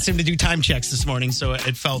 We asked him to do time checks this morning, so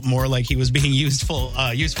it felt more like he was being useful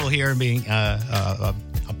here and being a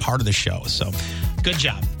part of the show. So, good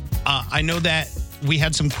job. I know that we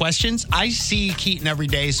had some questions. I see Keaton every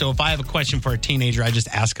day, so if I have a question for a teenager, I just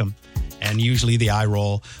ask him. And usually the eye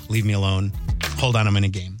roll, leave me alone. Hold on, I'm in a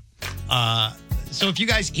game. So if you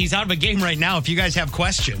guys, he's out of a game right now. If you guys have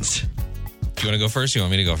questions. Do you want to go first? Or you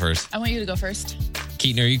want me to go first? I want you to go first.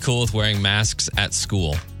 Keaton, are you cool with wearing masks at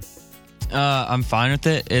school? I'm fine with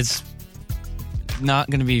it. It's not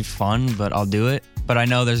going to be fun, but I'll do it. But I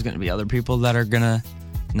know there's going to be other people that are going to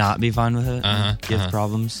not be fine with it. Give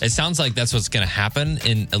problems. It sounds like that's what's going to happen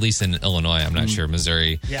at least in Illinois. I'm not sure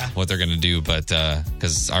Missouri what they're going to do, but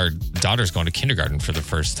because our daughter's going to kindergarten for the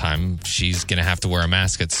first time, she's going to have to wear a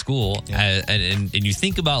mask at school. And you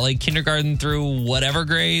think about like kindergarten through whatever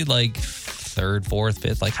grade, like third, fourth,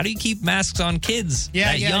 fifth. Like, how do you keep masks on kids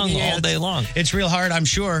that young all day long? It's real hard, I'm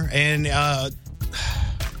sure. And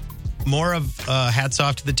more of hats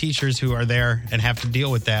off to the teachers who are there and have to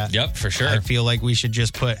deal with that. Yep, for sure. I feel like we should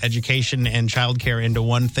just put education and childcare into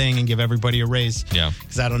one thing and give everybody a raise. Yeah.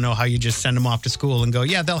 Because I don't know how you just send them off to school and go,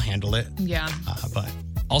 yeah, they'll handle it. Yeah. But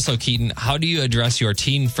Also, Keaton, how do you address your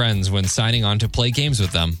teen friends when signing on to play games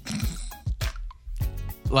with them?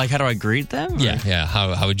 Like, how do I greet them? Or- Yeah.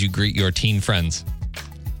 How would you greet your teen friends?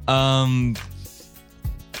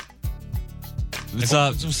 What's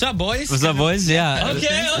up? What's up, boys? What's up, boys? Yeah.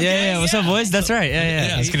 Okay, Yeah. What's up, boys? That's right.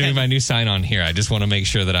 Yeah. That's going to be my new sign on here. I just want to make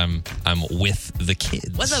sure that I'm with the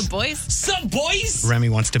kids. What's up, boys? Sup, boys? Remy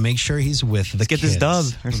wants to make sure he's with the Get kids. this dub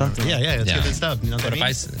or something. Yeah, let's Yeah. get this dub. You know what that But if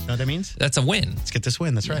means? I- You know what that means? That's a win. Let's get this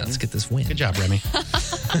win. That's right. Let's get this win. Good job, Remy.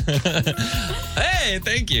 Hey,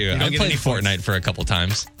 thank you. don't I get played any points. Fortnite for a couple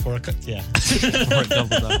times. Yeah.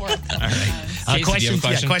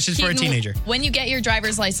 Casey, Questions for a Keaton, teenager. When you get your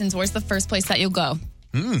driver's license, where's the first place that you'll go?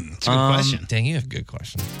 It's a good question. Dang, you have a good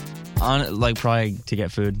question. Like, probably to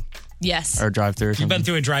get food Yes. or drive through or You've something. been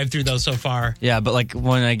through a drive-through though so far. Yeah, but like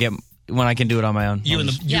when I can do it on my own. You I'll and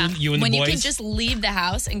the just- you, and- you and when the boys. you can just leave the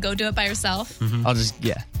house and go do it by yourself. I'll just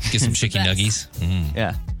Get some chicky Best. nuggies. Mm.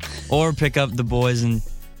 yeah. Or pick up the boys and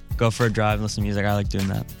go for a drive and listen to music. I like doing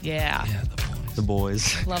that. Yeah. Yeah, the boys. The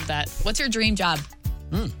boys. Love that. What's your dream job?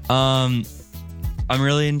 I'm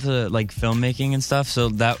really into like filmmaking and stuff, so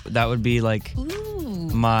that would be like Ooh.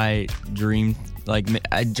 my dream, like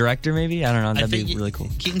a director maybe. I don't know. That'd be really cool.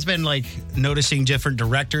 Keaton's been like noticing different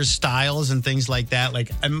directors' styles and things like that.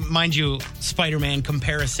 Like, mind you, Spider-Man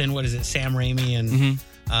comparison. What is it? Sam Raimi and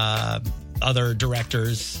other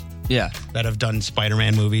directors Yeah. that have done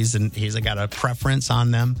Spider-Man movies, and he's got a preference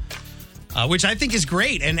on them, which I think is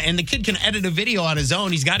great. And the kid can edit a video on his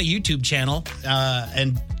own. He's got a YouTube channel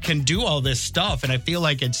and can do all this stuff. And I feel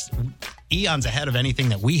like it's eons ahead of anything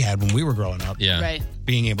that we had when we were growing up. Yeah. Right.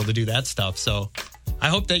 Being able to do that stuff. So I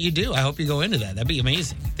hope that you do. I hope you go into that. That'd be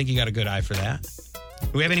amazing. I think you got a good eye for that. Do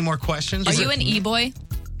we have any more questions? Are you an e-boy?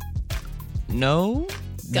 No.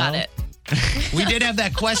 Got No. it. We did have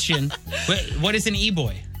that question. What is an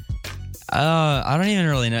e-boy? I don't even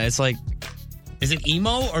really know. It's like Is it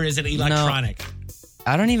emo or is it electronic?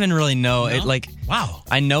 I don't even really know. No? It like Wow.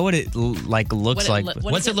 I know what it like looks like. What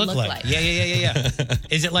What's does it look like? Yeah.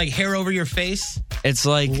 Is it like hair over your face? It's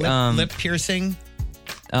like Lip piercing?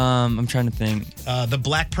 I'm trying to think. The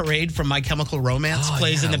Black Parade from My Chemical Romance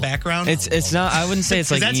plays in the background. It's not. I wouldn't say it's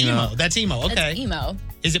like that's emo. That's emo. Okay. That's emo.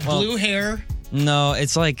 Is it blue hair? No,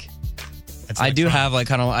 it's like That's I do electronic. have like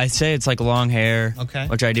kind of. I say it's like long hair. Okay.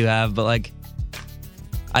 Which I do have, but like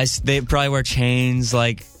they probably wear chains.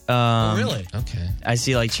 Like Oh, really? Okay. I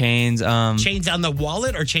see like chains. Chains on the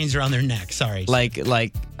wallet or chains around their neck? Sorry. like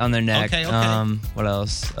on their neck. Okay, okay. What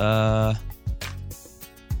else?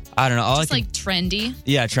 I don't know. All Just I can, like trendy.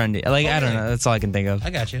 yeah, trendy. Like I don't Okay. know. That's all I can think of. I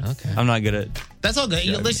got you. Okay. I'm not good at. That's all good.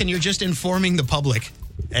 Listen, you're just informing the public.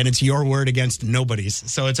 and it's your word against nobody's,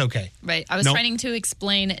 so it's okay. Right. I was trying to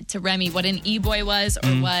explain to Remy what an e-boy was or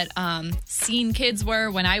what scene kids were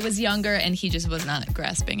when I was younger, and he just was not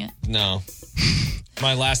grasping it. No.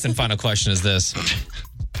 My last and final question is this.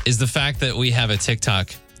 Is the fact that we have a TikTok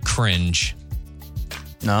cringe?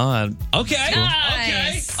 No. Okay.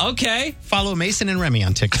 Nice. Okay. Follow Mason and Remy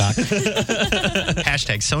on TikTok.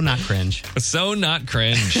 Hashtag so not cringe. So not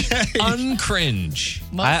cringe. Uncringe.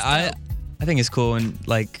 I think it's cool when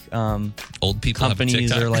like Old people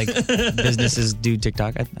companies have a TikTok. or like businesses do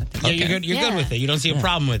TikTok. I think. Yeah, you're good. You're good with it. You don't see a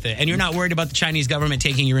problem with it, and you're not worried about the Chinese government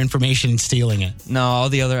taking your information and stealing it. No, all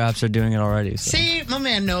the other apps are doing it already. So. See, my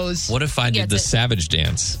man knows. What if I did the Savage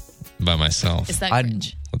Dance by myself? Is that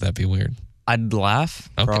cringe? Would that be weird? I'd laugh.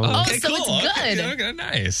 Okay. Probably. Oh, Okay, so cool. it's good. Okay,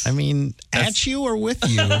 nice. I mean, at you or with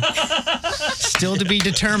you? Still to be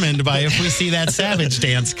determined by if we see that Savage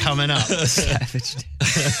Dance coming up. Savage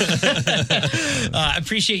Dance. I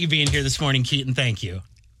appreciate you being here this morning, Keaton. Thank you.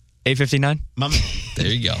 8:59. My man. There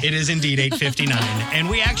you go. It is indeed 8:59. And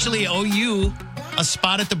we actually owe you a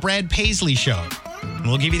spot at the Brad Paisley Show. And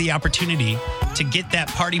we'll give you the opportunity to get that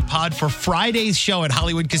party pod for Friday's show at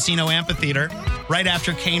Hollywood Casino Amphitheater right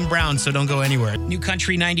after Kane Brown, so don't go anywhere. New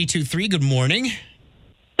Country 92.3, good morning.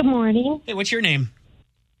 Good morning. Hey, what's your name?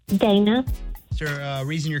 Dana. Is there a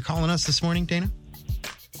reason you're calling us this morning, Dana?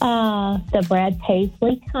 The Brad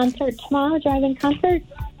Paisley concert tomorrow, driving concert.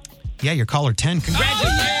 Yeah, you're caller 10.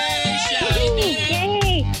 Congratulations!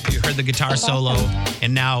 Yay! You heard the guitar solo,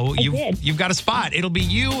 and now did. you've got a spot. It'll be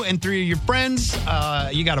you and 3 of your friends.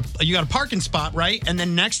 You got a parking spot, right? And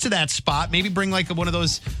then next to that spot, maybe bring like one of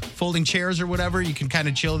those folding chairs or whatever. You can kind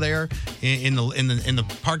of chill there in the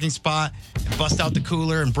parking spot, and bust out the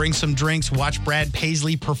cooler and bring some drinks. Watch Brad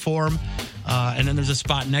Paisley perform. And then there's a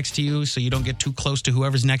spot next to you, so you don't get too close to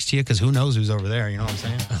whoever's next to you, because who knows who's over there, you know what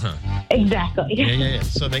I'm saying? Exactly. Yeah.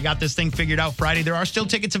 So they got this thing figured out Friday. There are still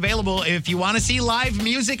tickets available. If you want to see live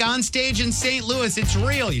music on stage in St. Louis, it's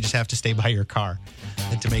real. You just have to stay by your car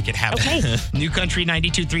to make it happen. Okay. New Country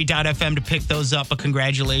 92.3.fm to pick those up. But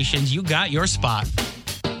congratulations. You got your spot.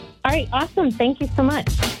 All right, awesome. Thank you so much.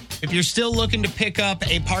 If you're still looking to pick up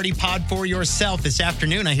a party pod for yourself this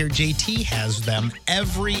afternoon, I hear JT has them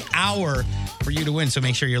every hour for you to win. So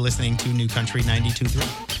make sure you're listening to New Country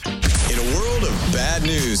 92.3. In a world of bad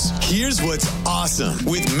news, here's what's awesome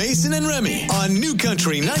with Mason and Remy on New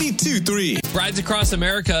Country 92.3. Brides Across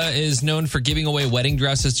America is known for giving away wedding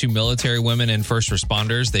dresses to military women and first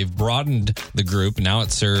responders. They've broadened the group. Now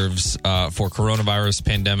it serves for coronavirus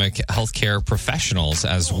pandemic healthcare professionals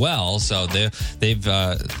as well. So they've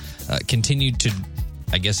continued to,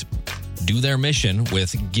 I guess, do their mission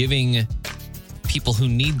with giving people who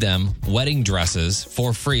need them wedding dresses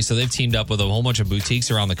for free. So they've teamed up with a whole bunch of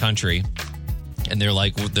boutiques around the country. And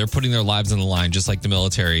they're putting their lives on the line, just like the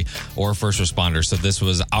military or first responders. So this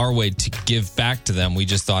was our way to give back to them. We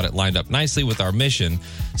just thought it lined up nicely with our mission.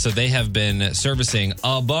 So they have been servicing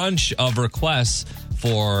a bunch of requests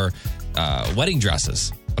for wedding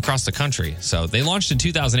dresses across the country. So they launched in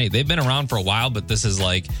 2008. They've been around for a while, but this is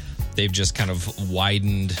like they've just kind of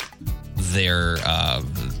widened their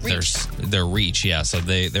reach. Yeah, so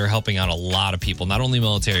they're helping out a lot of people, not only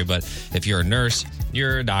military, but if you're a nurse,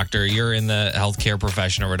 you're a doctor, you're in the healthcare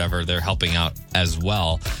profession or whatever, they're helping out as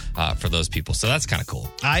well for those people. So that's kind of cool.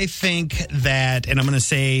 I think that, and I'm going to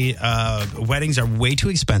say weddings are way too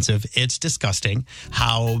expensive. It's disgusting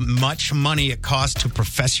how much money it costs to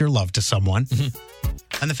profess your love to someone.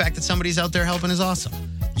 And the fact that somebody's out there helping is awesome.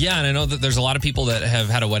 Yeah, and I know that there's a lot of people that have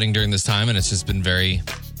had a wedding during this time, and it's just been very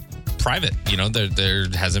private. You know, there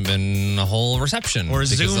hasn't been a whole reception. Or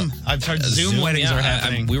Zoom. I've heard Zoom weddings are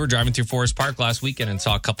happening. We were driving through Forest Park last weekend and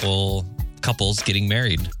saw a couples getting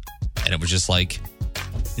married. And it was just like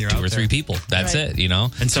You're 2 out or 3 there. people. That's Right. it, you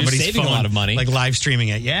know? And So somebody's saving a lot of money. like live streaming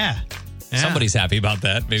it. Yeah. Somebody's happy about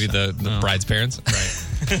that. Maybe the bride's parents. Right.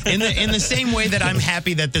 In the same way that I'm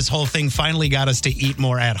happy that this whole thing finally got us to eat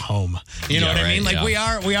more at home. You know Yeah, what I mean? right, Like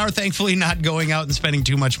yeah. we are thankfully not going out and spending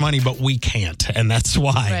too much money, but we can't, and that's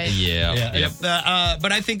why. Right. Yeah. Yep.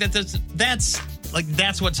 But I think that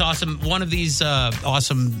that's what's awesome. One of these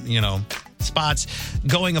awesome, spots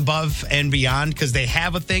going above and beyond, because they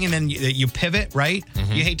have a thing and then you pivot, right?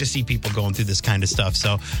 Mm-hmm. You hate to see people going through this kind of stuff.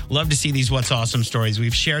 So love to see these What's Awesome stories.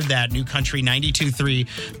 We've shared that, New Country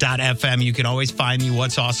 92.3.fm. You can always find the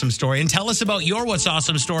What's Awesome story and tell us about your What's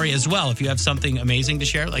Awesome story as well. If you have something amazing to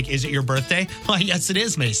share, like, is it your birthday? Well, yes, it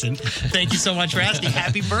is, Mason. Thank you so much for asking.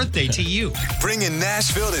 Happy birthday to you. Bringing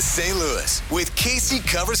Nashville to St. Louis with Casey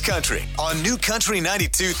Covers Country on New Country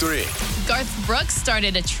 92.3. Garth Brooks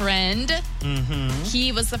started a trend. Mm-hmm.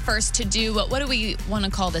 He was the first to do what do we want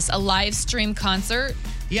to call this? A live stream concert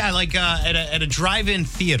Yeah, like at a drive-in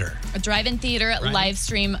theater. A drive-in theater live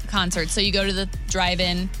stream concert. So you go to the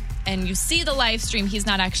drive-in and you see the live stream. He's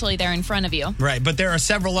not actually there in front of you. Right, but there are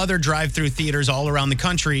several other drive-through theaters all around the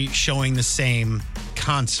country showing the same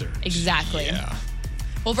concert. Exactly. Yeah.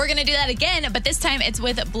 Well, we're going to do that again, but this time it's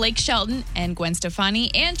with Blake Shelton and Gwen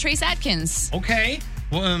Stefani and Trace Atkins. Okay.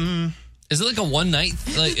 Well, is it like a one night?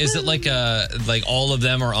 Like, is it like all of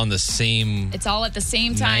them are on the same? It's all at the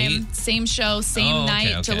same time, night? Same show, same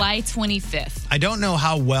night, okay. July 25th. I don't know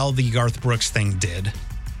how well the Garth Brooks thing did,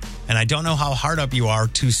 and I don't know how hard up you are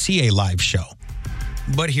to see a live show.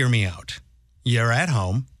 But hear me out. You're at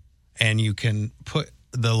home, and you can put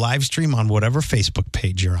the live stream on whatever Facebook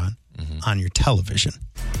page you're on your television.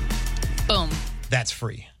 Boom. That's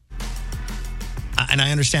free. And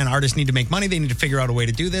I understand artists need to make money. They need to figure out a way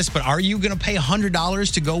to do this. But are you going to pay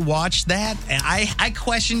 $100 to go watch that? And I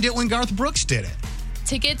questioned it when Garth Brooks did it.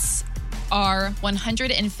 Tickets are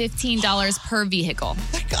 $115 per vehicle.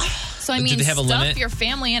 So, I mean, Do they have a stuff limit? your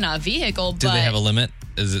family in a vehicle, Do but they have a limit?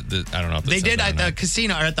 Is it? I don't know. If They did at the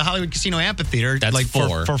casino, or at the Hollywood Casino Amphitheater. That's like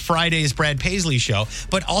four. for Friday's Brad Paisley show.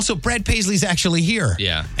 But also, Brad Paisley's actually here.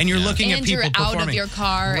 Yeah. And you're looking at and people you're out performing. of your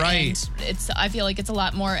car, Right. and I feel like it's a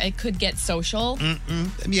lot more. It could get social.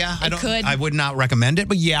 Yeah, could. I would not recommend it,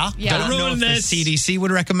 but yeah. Yeah. Don't know Ruin if this. the CDC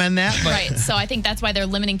would recommend that. But Right, so I think that's why they're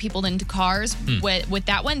limiting people into cars with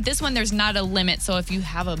that one. This one, there's not a limit, so if you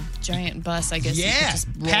have a giant bus, I guess you could yeah, just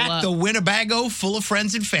roll pack up. the Winnebago full of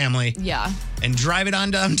friends and family Yeah. and drive it on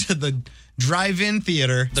down to the drive-in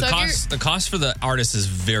theater. The So if cost. The cost for the artist is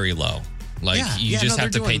very low. Like Yeah, you yeah, just no,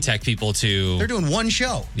 have to they're pay doing- tech people to. They're doing one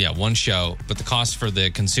show. Yeah, one show, but the cost for the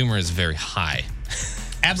consumer is very high.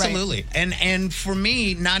 Absolutely. And for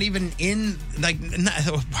me, not even in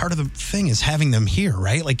part of the thing is having them here,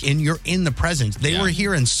 right? Like you're in the presence. They Yeah. were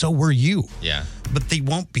here and so were you. Yeah. But they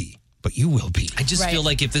won't be. But you will be. I just Right. feel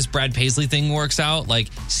like if this Brad Paisley thing works out, like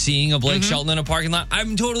seeing a Blake Shelton in a parking lot,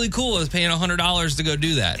 I'm totally cool with paying $100 to go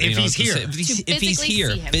do that. If he's here. If he's physically here,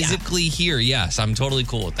 see him, yeah. physically here, yes, I'm totally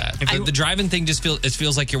cool with that. The drive-in thing just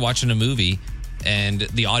feels like you're watching a movie, and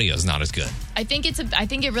the audio is not as good. I think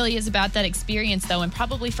it really is about that experience, though, and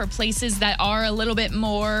probably for places that are a little bit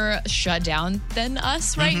more shut down than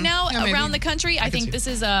us right now Yeah, maybe. around the country. I think this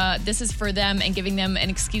is for them and giving them an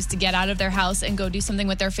excuse to get out of their house and go do something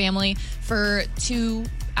with their family for 2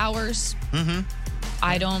 hours.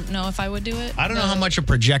 I don't know if I would do it. I don't know how much a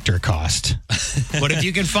projector cost. But if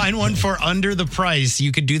you can find one for under the price,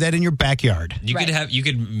 you could do that in your backyard. You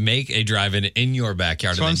could make a drive-in in your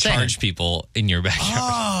backyard and then That's what I'm charge people in your backyard.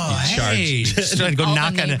 Oh, You charge. hey. So I'd go All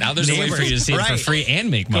knock the on a Now there's a way for you to see it for Right. free and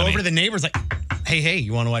make Go money. over to the neighbors like, hey,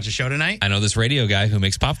 you want to watch a show tonight? I know this radio guy who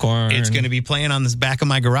makes popcorn. It's going to be playing on this back of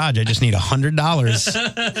my garage. I just need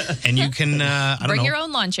 $100. And you can, I don't Bring know, your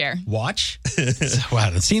own lawn chair. watch. Wow,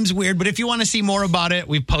 that seems weird. But if you want to see more about it,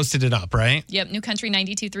 we've posted it up, right? Yep,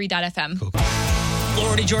 newcountry923.fm.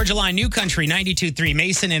 Florida Georgia line, New Country 92.3.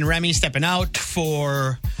 Mason and Remy stepping out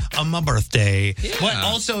for my birthday. What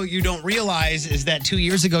also you don't realize is that 2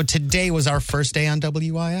 years ago today was our first day on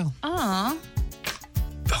WIL. Aw.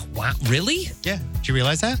 Wow, really? Yeah. Did you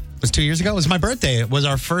realize that? It was 2 years ago. It was my birthday. It was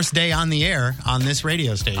our first day on the air on this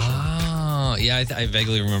radio station. Oh, yeah, I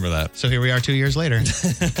vaguely remember that. So here we are 2 years later.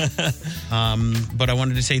 But I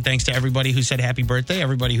wanted to say thanks to everybody who said happy birthday,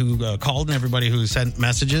 everybody who called, and everybody who sent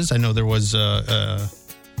messages. I know there was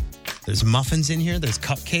there's muffins in here, there's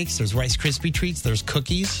cupcakes, there's Rice Krispie treats, there's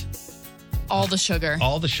cookies. All the sugar.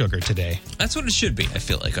 All the sugar today. That's what it should be, I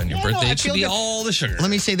feel like, on your Yeah, no, birthday. I It should feel be good. all the sugar. Let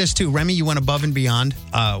me say this too. Remy, you went above and beyond.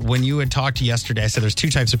 When you had talked yesterday, I said there's two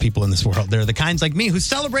types of people in this world. There are the kinds like me who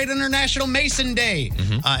celebrate International Mason Day.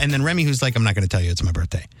 And then Remy, who's like, I'm not going to tell you it's my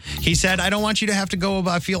birthday. He said, I don't want you to have to go,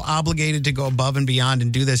 I feel obligated to go above and beyond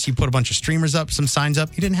and do this. You put a bunch of streamers up, some signs up.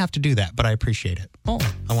 You didn't have to do that, but I appreciate it. Oh,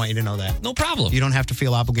 I want you to know that. no problem. You don't have to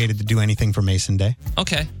feel obligated to do anything for Mason Day.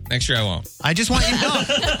 Okay, next year I won't. I just want you to know.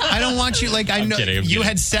 I don't want you, like, I know kidding, I'm you kidding.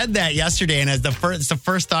 had said that yesterday, and as the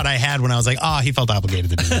first thought I had when I was like, oh, he felt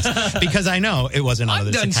obligated to do this. Because I know it wasn't out of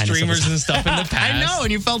I've this done kind of streamers and stuff in the past. I know,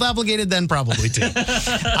 and you felt obligated then probably too.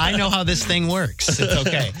 I know how this thing works. It's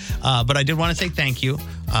okay. But I did want to say thank you.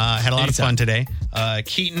 Had a lot of fun today.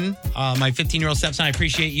 Keaton, my 15-year-old stepson, I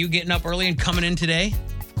appreciate you getting up early and coming in today.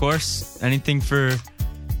 Of course, anything for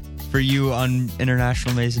you on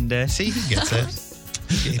International Mason Day. See, he gets it.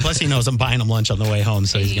 Plus, he knows I'm buying him lunch on the way home,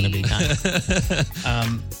 so he's going to be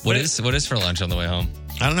kind. What is for lunch on the way home?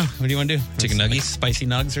 I don't know. What do you want to do? Chicken Like nuggets? spicy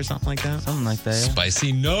nugs or something like that? Something like that. Yeah.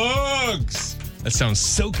 Spicy nugs. That sounds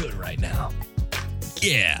so good right now.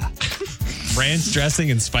 Yeah. ranch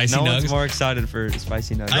dressing and spicy No nuggets. one's more excited for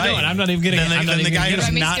spicy nuggets. I know, and I'm not even getting it. I'm not the even guy gonna who's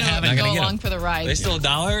get it. Remy's not gonna having go get along for the ride. They still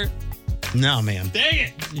 $1? No, man. Dang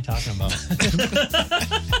it. What are you talking about?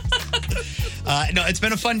 No, it's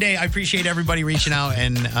been a fun day. I appreciate everybody reaching out,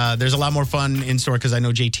 and there's a lot more fun in store because I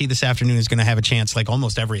know JT this afternoon is going to have a chance, like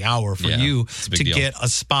almost every hour, for you it's a big to deal. get a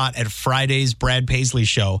spot at Friday's Brad Paisley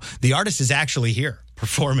show. The artist is actually here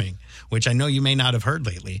performing, which I know you may not have heard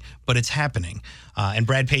lately, but it's happening. And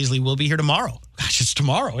Brad Paisley will be here tomorrow. Gosh, it's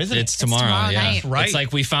tomorrow, isn't it? It's tomorrow, yeah. night. Right. It's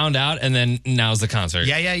like we found out, and then now's the concert.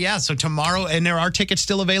 Yeah. So tomorrow, and there are tickets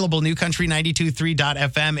still available,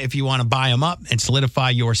 newcountry923.fm if you want to buy them up and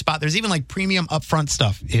solidify your spot. There's even like premium upfront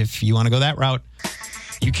stuff. If you want to go that route,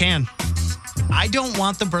 you can. I don't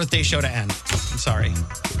want the birthday show to end. I'm sorry.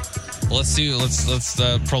 Well, let's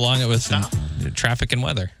prolong it with some traffic and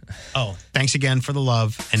weather. Oh, thanks again for the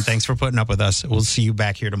love, and thanks for putting up with us. We'll see you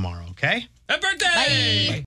back here tomorrow, okay? Happy birthday! Bye.